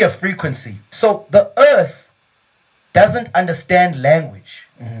really a frequency. So the earth doesn't understand language.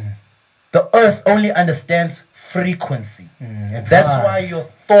 The earth only understands frequency. That's why your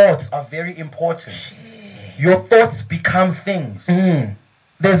thoughts are very important. Your thoughts become things.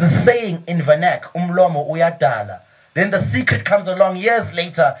 There's a saying in Vanak, umlomo uyadala. Then the secret comes along years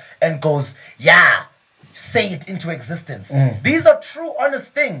later and goes, yeah, say it into existence. These are true,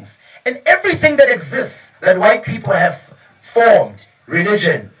 honest things. And everything that exists that white people have formed,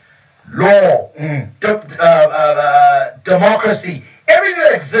 religion, law, democracy, everything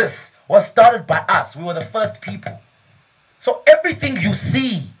that exists was started by us. We were the first people. So everything you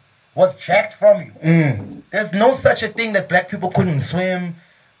see was jacked from you. There's no such a thing that black people couldn't swim,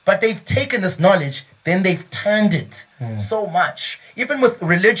 but they've taken this knowledge, then they've turned it so much. Even with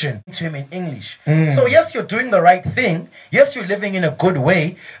religion, to him in English. So yes, you're doing the right thing. Yes, you're living in a good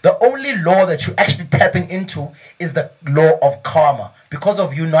way. The only law that you're actually tapping into is the law of karma. Because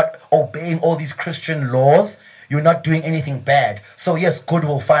of you not obeying all these Christian laws, you're not doing anything bad. So yes, good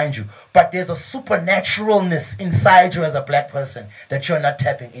will find you. But there's a supernaturalness inside you as a black person that you're not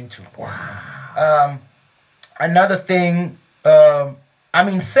tapping into. Wow. Another thing,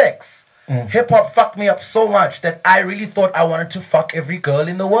 sex. Hip-hop fucked me up so much that I really thought I wanted to fuck every girl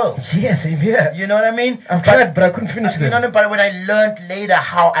in the world. Yeah, same here. You know what I mean? I've tried, but I couldn't finish it. But when I learned later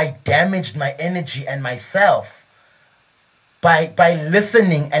how I damaged my energy and myself by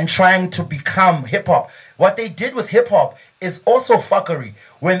listening and trying to become hip-hop. What they did with hip-hop is also fuckery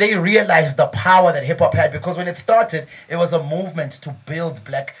when they realized the power that hip-hop had, because when it started, it was a movement to build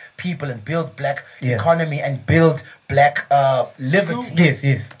black people and build black economy and build black liberty. Scoop.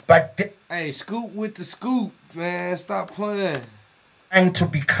 Yes. But hey, scoop with the scoop, man. Stop playing. And to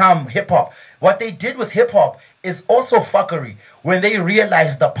become hip-hop. What they did with hip-hop is also fuckery when they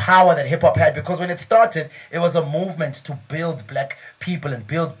realized the power that hip-hop had, because when it started, it was a movement to build black people and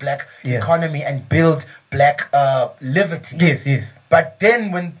build black economy and build black liberty. Yes. But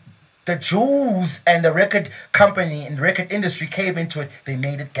then when the Jews and the record company and the record industry came into it, they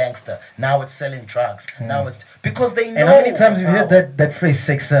made it gangster. Now it's selling drugs. Now it's because they know. And how many times have you heard that phrase,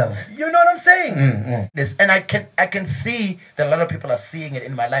 sex sells? You know what I'm saying? This, and I can see that a lot of people are seeing it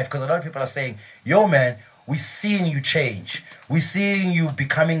in my life, because a lot of people are saying, yo man, we're seeing you change. We're seeing you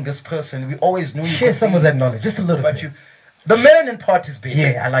becoming this person we always knew you share some of that knowledge, just a little bit. The melanin part is big.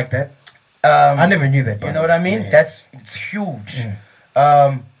 Yeah, I like that. I never knew that. You know what I mean? It's huge.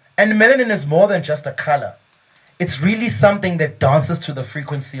 And melanin is more than just a color. It's really something that dances to the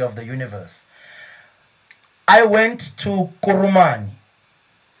frequency of the universe. I went to Kurumani.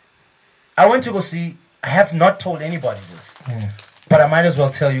 I went to go see, I have not told anybody this, but I might as well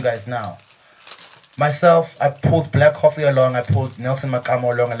tell you guys now. myself, I pulled Black Coffee along, I pulled Nelson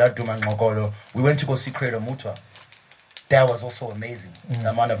Makamo along, and Laduma Ngokolo. We went to go see Credo Mutwa. That was also amazing.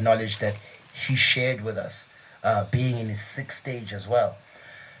 The amount of knowledge that he shared with us, being in his 6th stage as well.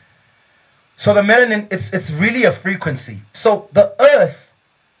 So the melanin, it's really a frequency. So the earth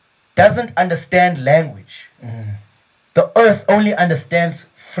doesn't understand language. The earth only understands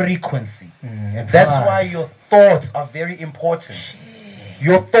frequency. That's why your thoughts are very important.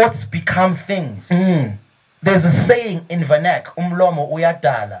 Your thoughts become things. There's a saying in Vernac, umlomo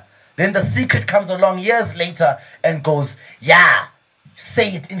uyadala. Then the secret comes along years later and goes, yeah,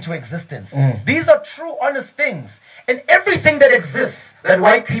 say it into existence. These are true, honest things. And everything that exists that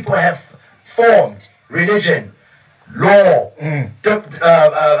white people have formed, religion, law,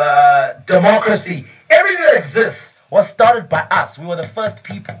 democracy, everything that exists was started by us. We were the first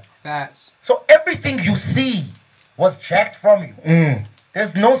people. So everything you see was jacked from you.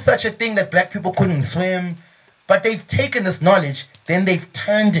 There's no such a thing that black people couldn't swim. But they've taken this knowledge, then they've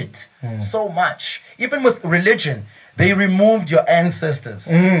turned it so much. Even with religion, they removed your ancestors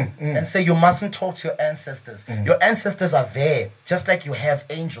and say you mustn't talk to your ancestors. Your ancestors are there, just like you have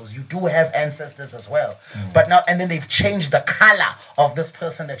angels. You do have ancestors as well. But now, and then they've changed the color of this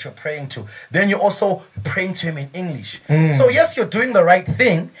person that you're praying to. Then you're also praying to him in English. So yes, you're doing the right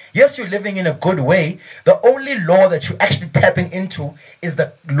thing. Yes, you're living in a good way. The only law that you're actually tapping into is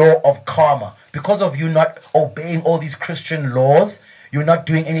the law of karma. Because of you not obeying all these Christian laws, you're not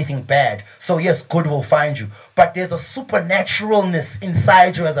doing anything bad. So yes, good will find you. But there's a supernaturalness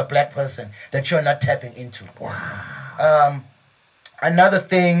inside you as a black person that you're not tapping into. Another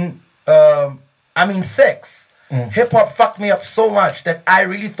thing, sex. Hip-hop fucked me up so much that I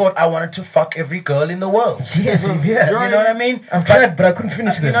really thought I wanted to fuck every girl in the world. Yes, yeah. You know what I mean? I've tried, but I couldn't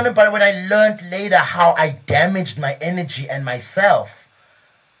finish it. You know, but when I learned later how I damaged my energy and myself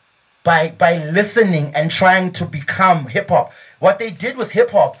by listening and trying to become hip-hop. What they did with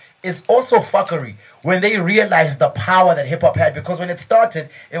hip-hop is also fuckery when they realized the power that hip-hop had, because when it started,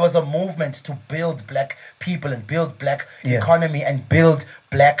 it was a movement to build black people and build black economy and build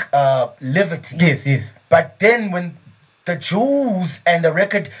black liberty. Yes. But then when the Jews and the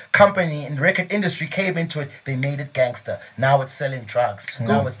record company and record industry came into it, they made it gangster. Now it's selling drugs.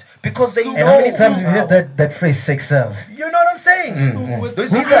 Now it's because they know. And how many times have you heard that phrase, sex sells? You know what I'm saying? Who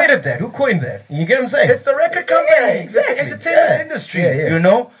created that? Who coined that? You get what I'm saying? It's the record company. Yeah, exactly. It's the entertainment industry. You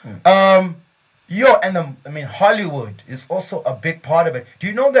know? Hollywood is also a big part of it. Do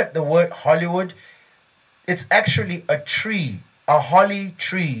you know that the word Hollywood, it's actually a tree. A holly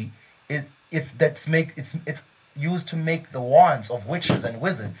tree it's used to make the wands of witches and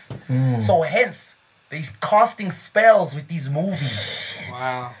wizards. So hence, they're casting spells with these movies.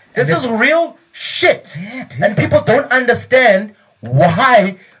 Wow. This is real shit. Yeah, and people don't understand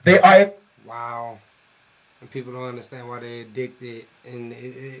why they are... Wow. And people don't understand why they're addicted. And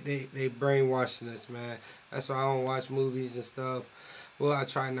they brainwashing us, man. That's why I don't watch movies and stuff. Well, I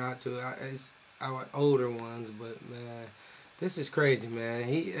try not to. I watch older ones, but, man, this is crazy, man.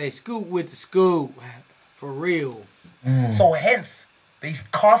 They scoop with the scoop. For real. So hence, they're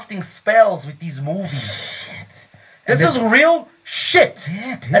casting spells with these movies. This is real shit.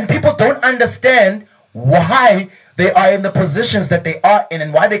 And people don't understand why they are in the positions that they are in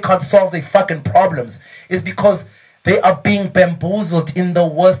and why they can't solve their fucking problems. Is because they are being bamboozled in the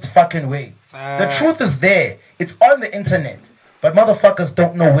worst fucking way. The truth is there. It's on the internet. But motherfuckers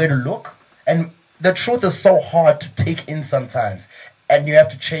don't know where to look. And the truth is so hard to take in sometimes. And you have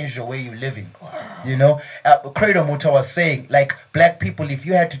to change the way you're living. You know, Credo Muta was saying, like, black people, if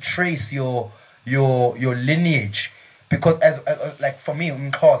you had to trace your lineage, because as like for me,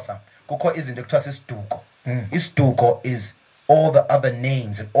 Mxhosa, Koko isn't the Isduko. Isduko is all the other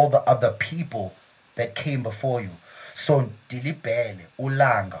names and all the other people that came before you. So Dilibele,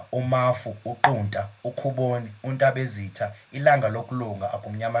 Ulanga, Umafu, Ukunta, Ukuboni, Untabezita, Ilanga lokulunga,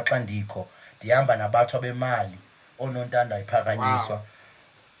 akumnyama xandiko, Diamba nabatho bemali. Onontanda iphakanyiswa.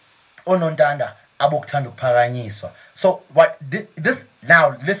 Onontanda abokuthanda ukuphakanyiswa. So what this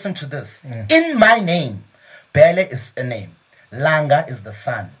now listen to this. In my name, Bele is a name. Langa is the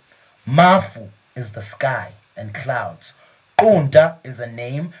sun. Mafu is the sky and clouds. Unta is a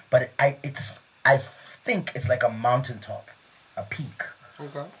name, but I think it's like a mountaintop, a peak.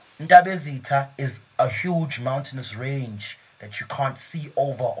 Okay. Ntabezita is a huge mountainous range that you can't see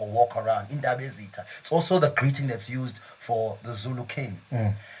over or walk around. Indabezita. It's also the greeting that's used for the Zulu king.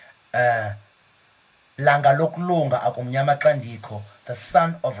 Langa lokulunga akumnyama xandiko, the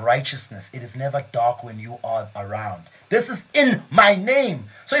sun of righteousness. It is never dark when you are around. This is in my name.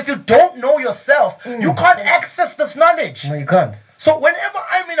 So if you don't know yourself, you can't access this knowledge. No, you can't. So whenever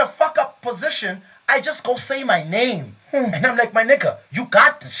I'm in a fuck up position, I just go say my name. And I'm like, my nigga, you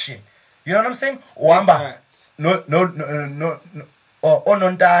got this shit. You know what I'm saying? Wamba. No.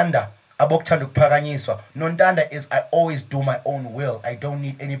 Nontanda. Abokuthanda ukuphakanyiswa. Nontanda is I always do my own will. I don't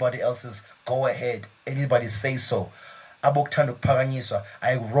need anybody else's go ahead. Anybody say so. Abokuthanda ukuphakanyiswa.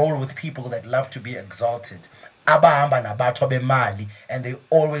 I roll with people that love to be exalted. Abahamba nabantu bemali, and they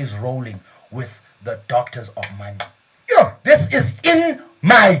always rolling with the doctors of money. Yo, this is in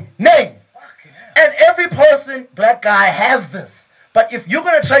my name. And every person, black guy, has this. But if you're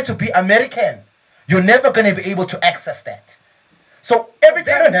gonna try to be American, you're never gonna be able to access that. So every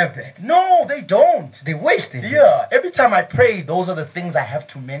time they don't have that. No, they don't. They wasted. Yeah. Every time I pray, those are the things I have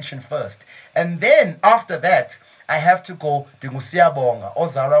to mention first. And then after that, I have to go Dingusiyabonga,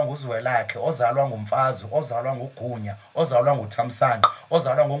 ozalwa nguzwelakhe, ozalwa ngumfazi, ozalwa ngugunya, ozalwa nguthamsanqa,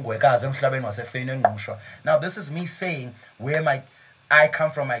 ozalwa ngongwekazi emhlabeni wasefeni engqushwa. Now this is me saying where I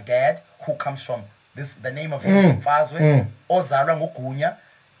come from, my dad, who comes from the name of his Mfazwe, ozalwa ngugunya.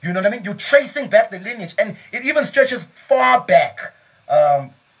 You know what I mean? You're tracing back the lineage, and it even stretches far back.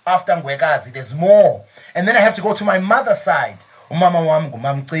 After Ngwekazi, there's more. And then I have to go to my mother's side. Umama wami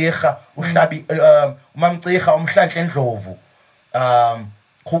ngumamcirha, umamcirha umhlanhle ndlovu.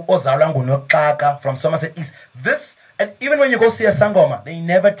 Ozalwa nguNoxaka from Somerset East. This, and even when you go see a sangoma, they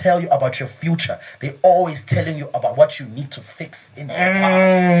never tell you about your future. They always telling you about what you need to fix in your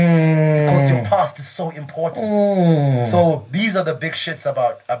past, because your past is so important. So these are the big shits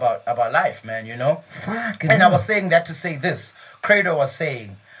about life, man. You know. And I was saying that to say this. Credo was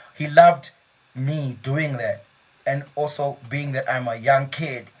saying he loved me doing that, and also being that I'm a young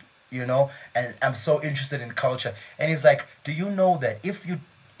kid, you know, and I'm so interested in culture. And he's like, do you know that if you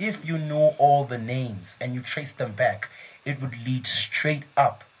know all the names and you trace them back, it would lead straight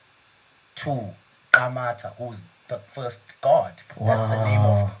up to Kamata, who's the first God. Wow. That's the name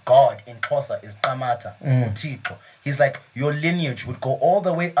of God in Xhosa, is Kamata, Utito. He's like, your lineage would go all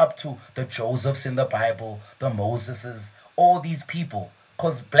the way up to the Josephs in the Bible, the Moseses, all these people.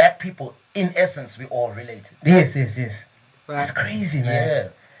 Because black people, in essence, we all related. Yes. That's crazy, man. Yeah.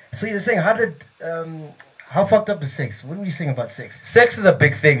 So you're saying, how fucked up is sex? What do you saying about sex? Sex is a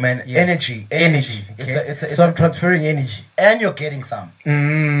big thing, man. Yeah. Energy. Okay. So I'm transferring energy. And you're getting some.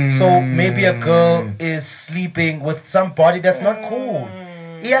 So maybe a girl is sleeping with somebody that's not cool.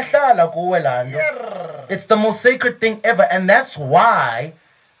 It's the most sacred thing ever. And that's why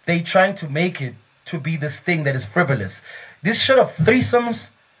they trying to make it to be this thing that is frivolous. This shit of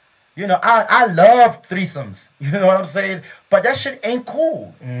threesomes, you know, I love threesomes. You know what I'm saying? But that shit ain't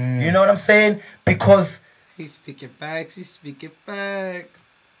cool. You know what I'm saying? Because he's speaking facts. You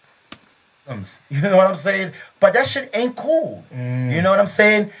know what I'm saying? But that shit ain't cool. You know what I'm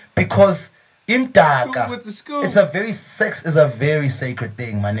saying? Because sex is a very sacred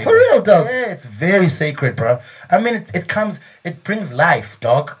thing, my nigga. For real, dog. Yeah, it's very sacred, bro. I mean, it brings life,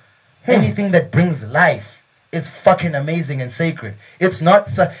 dog. Anything that brings life is fucking amazing and sacred. It's not,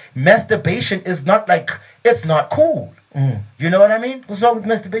 masturbation is not like, it's not cool. You know what I mean? What's wrong with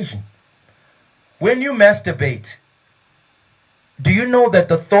masturbation? When you masturbate, do you know that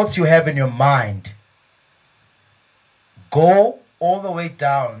the thoughts you have in your mind go all the way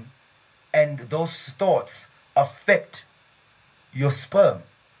down, and those thoughts affect your sperm?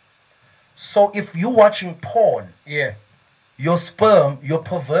 So if you're watching porn, your sperm, you're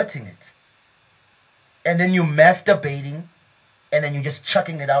perverting it. And then you're masturbating, and then you're just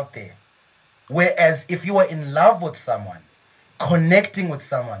chucking it out there. Whereas if you are in love with someone, connecting with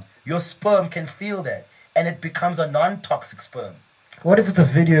someone, your sperm can feel that, and it becomes a non-toxic sperm. What if it's a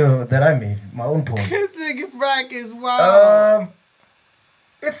video that I made, my own porn? This nigga Frank is wild.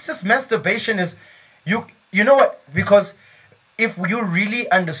 It's just masturbation is, you know what? Because if you really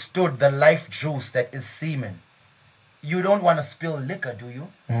understood the life juice that is semen, you don't want to spill liquor, do you?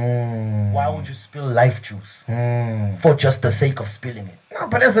 Why would you spill life juice? For just the sake of spilling it. No,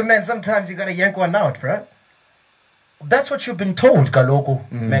 but as a man, sometimes you gotta yank one out, bro. That's what you've been told, Kaloko,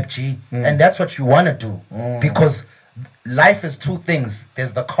 MacG. And that's what you want to do. Because life is two things.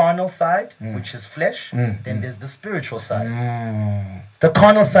 There's the carnal side, which is flesh. Then there's the spiritual side. The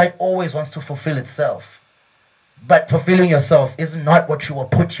carnal side always wants to fulfill itself. But fulfilling yourself is not what you were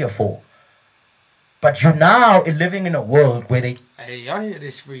put here for. But you now are living in a world where they... Hey, y'all hear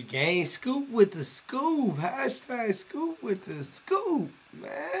this free game? Scoop with the scoop. Hashtag scoop with the scoop,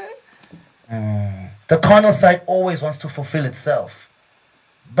 man. The carnal side always wants to fulfill itself.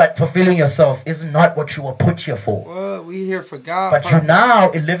 But fulfilling yourself is not what you were put here for. Well, we here for God. But you now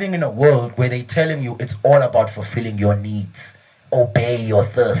are living in a world where they're telling you it's all about fulfilling your needs. Obey your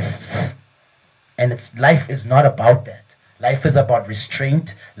thirsts. And life is not about that. Life is about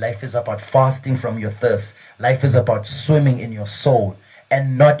restraint. Life is about fasting from your thirst. Life is about swimming in your soul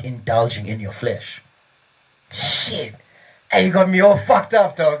and not indulging in your flesh. Shit. Hey, you got me all fucked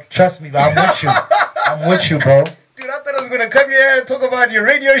up, dog. Trust me, bro. I'm with you. I'm with you, bro. Dude, I thought I was gonna come here and talk about your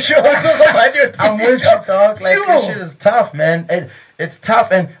radio show, talk about your TV I'm with you, dog. Like, this shit is tough, man. It's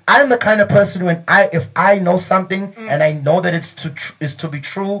tough, and I'm the kind of person if I know something and I know that it's to be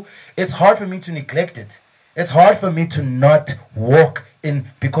true, it's hard for me to neglect it. It's hard for me to not walk in,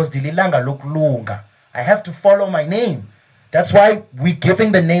 because dililanga lokulunga. I have to follow my name. That's why we're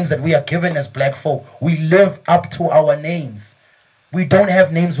giving the names that we are given as black folk. We live up to our names. We don't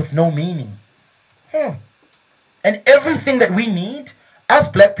have names with no meaning. And everything that we need, us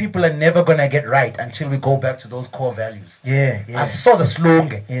black people are never gonna get right until we go back to those core values. Yeah. I saw the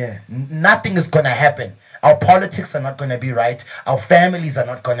slogan. Yeah. Nothing is gonna happen. Our politics are not gonna be right. Our families are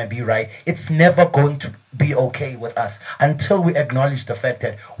not gonna be right. It's never going to be okay with us until we acknowledge the fact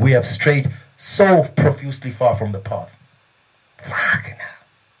that we have strayed so profusely far from the path. Fucking hell.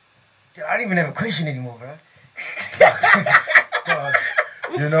 Dude, I don't even have a question anymore, bro. Dog.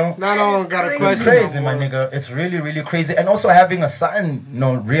 You know, not all got a question. It's crazy, my nigga. It's really, really crazy. And also having a son,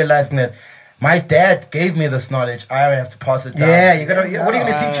 realizing that my dad gave me this knowledge, I have to pass it down. Yeah, you gotta. What are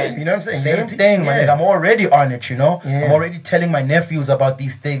you gonna teach him? You know what I'm saying? Same thing, my nigga. I'm already on it. I'm already telling my nephews about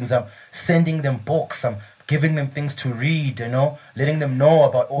these things. I'm sending them books. I'm giving them things to read. Letting them know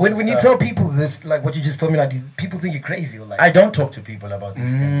about all. When you tell people this, like what you just told me, like people think you're crazy, or like I don't talk to people about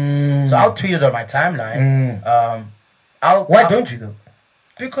these things. So I'll tweet it on my timeline. Why don't you though?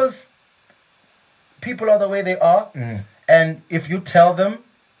 Because people are the way they are, and if you tell them,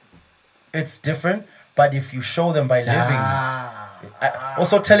 it's different. But if you show them by living it,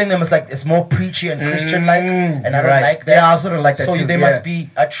 also telling them it's more preachy and Christian-like, and I don't like that. Yeah, I sort of like that so too. They must be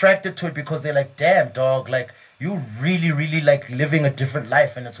attracted to it because they're like, damn, dog, like you really, really like living a different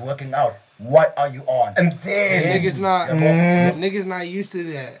life and it's working out. What are you on? And then niggas not used to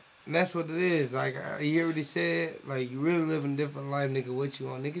that. And that's what it is. Like, you already said, like, you really live a different life, nigga, what you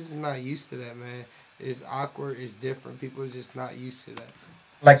on. Niggas is not used to that, man. It's awkward. It's different. People are just not used to that.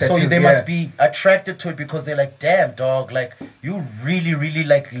 Like that so too, they must be attracted to it because they're like, damn, dog, like, you really, really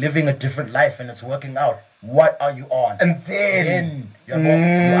like living a different life and it's working out. What are you on? And then you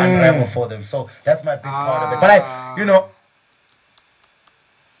unravel for them. So that's my big part of it. But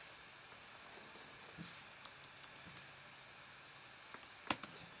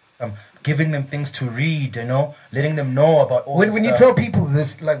giving them things to read, letting them know about all when you tell people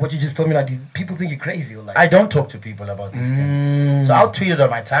this, like what you just told me, like people think you're crazy, or like I don't talk to people about these things. So I'll tweet it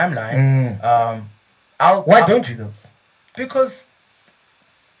on my timeline. Why don't you though? Because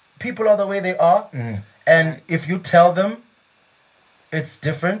people are the way they are, and if you tell them, it's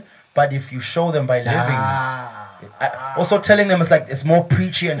different. But if you show them by living it, also telling them it's more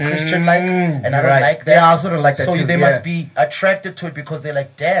preachy and Christian-like, and I don't like that. Yeah, I sort of like that so too. They must be attracted to it because they're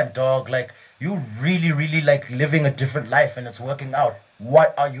like, damn, dog, like you really, really like living a different life and it's working out.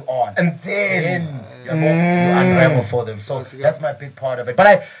 What are you on? And then you unravel for them. So that's my big part of it. But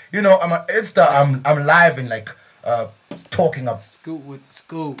I'm on Insta. I'm live and like talking up scoop with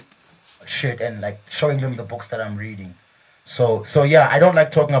scoop shit and like showing them the books that I'm reading. So yeah, I don't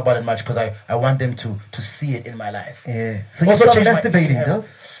like talking about it much because I want them to see it in my life. Yeah. So you stop masturbating, though?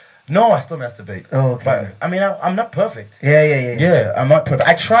 No, I still masturbate. Oh, okay. But I mean, I'm not perfect. Yeah. Yeah, I'm not perfect.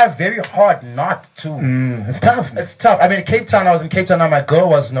 I try very hard not to. It's tough. It's tough. I mean, in Cape Town, I was in Cape Town now. My girl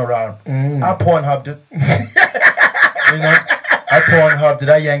wasn't around. I Pornhubbed it. I Pornhubbed it.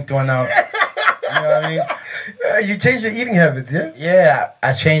 I yanked one out. You know what I mean? You changed your eating habits, yeah? Yeah,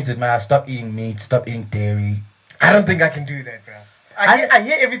 I changed it, man. I stopped eating meat, stopped eating dairy. I don't think I can do that, bro. I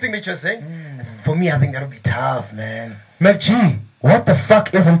hear everything that you're saying. For me, I think that'll be tough, man. McG, what the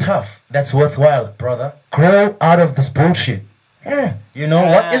fuck isn't tough? That's worthwhile, brother. Grow out of this bullshit. You know,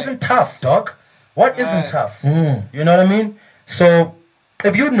 what isn't tough, dog? What isn't tough? You know what I mean? So,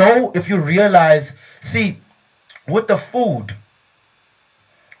 if you realize, see, with the food,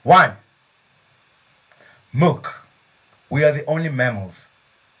 one, milk. We are the only mammals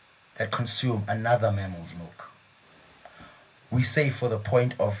that consume another mammal's milk. We say for the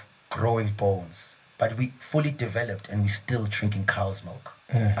point of growing bones, but we fully developed and we still drinking cow's milk.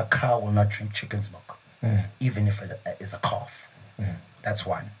 A cow will not drink chicken's milk, even if it is a calf. That's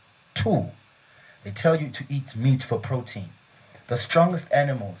one. Two, they tell you to eat meat for protein. The strongest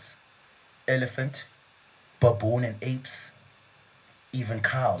animals, elephant, baboon and apes, even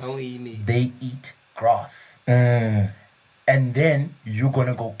cows, don't eat meat. They eat grass. And then you're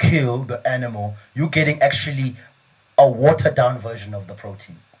gonna go kill the animal. You're getting actually a watered down version of the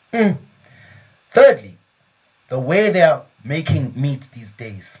protein. Thirdly, the way they are making meat these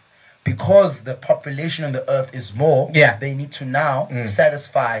days, because the population on the earth is more, they need to now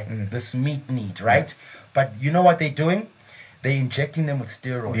satisfy this meat need, right? But you know what they're doing? They're injecting them with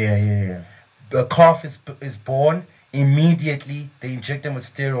steroids. The calf is born, immediately they inject them with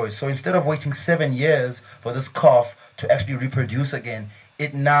steroids. So instead of waiting 7 years for this calf to actually reproduce again,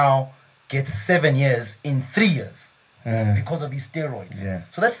 it now gets 7 years in 3 years because of these steroids.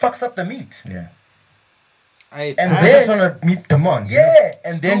 So that fucks up the meat. And then on a meat demand.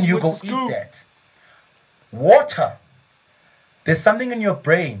 And then you go eat that. Water. There's something in your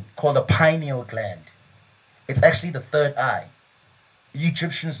brain called a pineal gland. It's actually the third eye.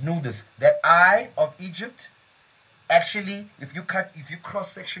 Egyptians knew this. That eye of Egypt, actually, if you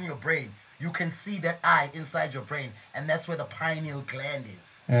cross-section your brain, you can see that eye inside your brain, and that's where the pineal gland is.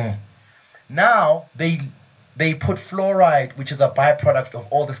 Now, they put fluoride, which is a byproduct of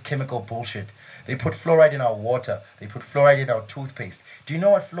all this chemical bullshit. They put fluoride in our water. They put fluoride in our toothpaste. Do you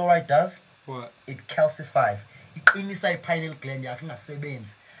know what fluoride does? What? It calcifies. Inside pineal gland,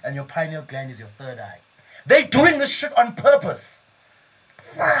 and your pineal gland is your third eye. They're doing this shit on purpose.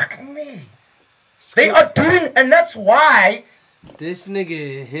 Fuck me. They are doing, and that's why. This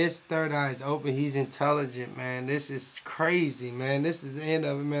nigga, his third eye is open. He's intelligent, man. This is crazy, man. This is the end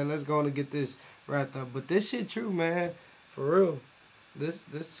of it, man. Let's go on and get this wrapped up. But this shit true, man. For real. This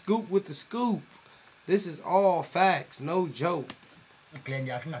scoop with the scoop. This is all facts, no joke.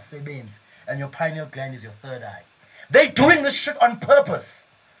 And your pineal gland is your third eye. They're doing this shit on purpose.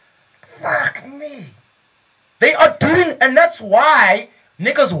 Fuck me. They are doing, and that's why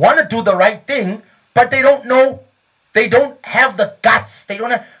niggas want to do the right thing, but they don't know. They don't have the guts. They don't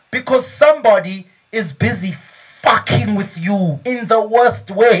have, because somebody is busy fucking with you in the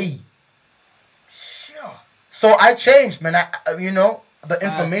worst way. Sure. So I changed, man. The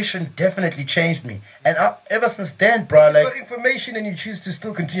information definitely changed me, and ever since then, bro, like. But information, and you choose to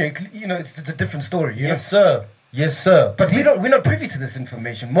still continue. It's a different story. Yes, sir. Yes, sir. But we're not privy to this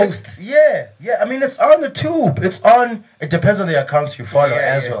information. Most. Yeah. I mean, it's on the tube. It depends on the accounts you follow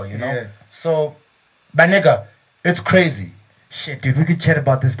as well, you know. So, my nigga, it's crazy. Shit, dude, we could chat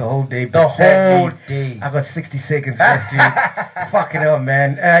about this the whole day. The whole day. I got 60 seconds left, dude. Fucking hell,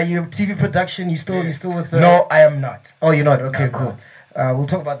 man. Your TV production, you still with? No, I am not. Oh, you're not. Okay, cool. We'll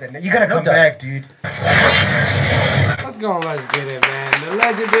talk about that. You gotta come back, dude. Let's go on, let's get it, man. The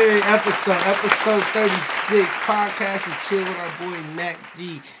legendary episode 36, podcast and chill with our boy Mac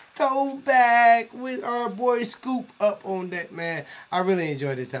G. Throwback with our boy Scoop up on that, man. I really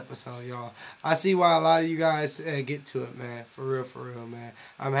enjoyed this episode, y'all. I see why a lot of you guys get to it, man. For real, man.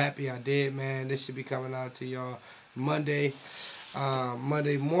 I'm happy I did, man. This should be coming out to y'all Monday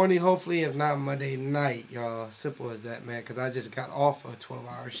morning, hopefully, if not Monday night, y'all. Simple as that, man, because I just got off a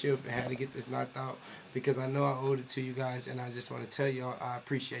 12-hour shift and had to get this knocked out because I know I owed it to you guys, and I just want to tell y'all I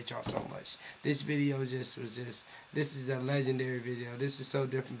appreciate y'all so much. This video was just this is a legendary video. This is so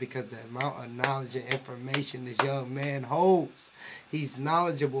different because the amount of knowledge and information this young man holds. He's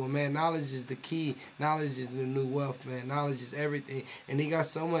knowledgeable, man. Knowledge is the key. Knowledge is the new wealth, man. Knowledge is everything, and he got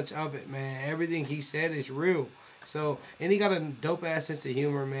so much of it, man. Everything he said is real. So, and he got a dope-ass sense of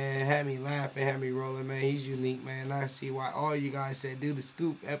humor, man. Had me laughing, had me rolling, man. He's unique, man. I see why all you guys said, do the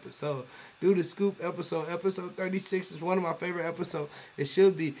Scoop episode. Do the Scoop episode. Episode 36 is one of my favorite episodes. It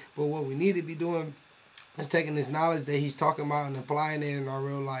should be. But what we need to be doing is taking this knowledge that he's talking about and applying it in our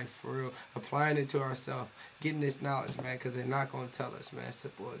real life, for real. Applying it to ourselves. Getting this knowledge, man, because they're not going to tell us, man.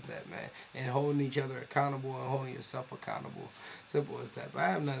 Simple as that, man. And holding each other accountable and holding yourself accountable. Simple as that. But I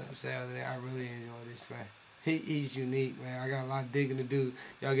have nothing to say other than I really enjoy this, man. He's unique, man. I got a lot of digging to do.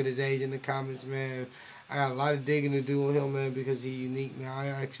 Y'all get his age in the comments, man. I got a lot of digging to do on him, man, because he's unique, man. I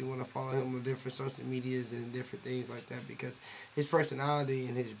actually want to follow him on different social medias and different things like that because his personality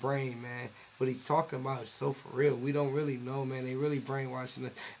and his brain, man, what he's talking about is so for real. We don't really know, man. They really brainwashing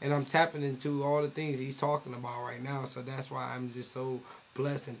us. And I'm tapping into all the things he's talking about right now, so that's why I'm just so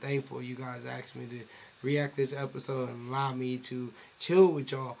blessed and thankful you guys asked me to react this episode and allow me to chill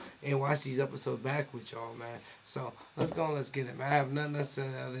with y'all and watch these episodes back with y'all, man. So let's go and let's get it, man. I have nothing else to say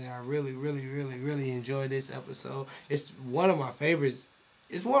other than I really enjoyed this episode. It's one of my favorites.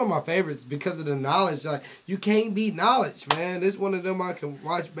 It's one of my favorites because of the knowledge. Like, you can't beat knowledge, man. This one of them I can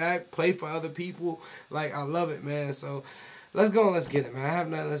watch back, play for other people. Like, I love it, man. So let's go and let's get it, man. I have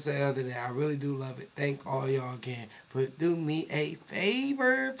nothing to say other than I really do love it. Thank all y'all again. But do me a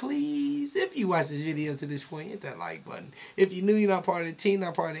favor, please. If you watch this video to this point, hit that like button. If you knew you're not part of the team,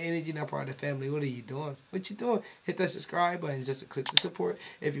 not part of the energy, not part of the family, what are you doing? What you doing? Hit that subscribe button. It's just a click to support.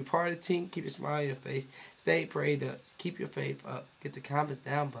 If you're part of the team, keep a smile on your face. Stay prayed up. Keep your faith up. Get the comments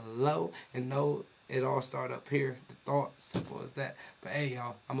down below and know It all started up here. The thought, simple as that. But hey,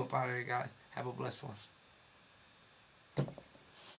 y'all, I'm up out of here, guys. Have a blessed one.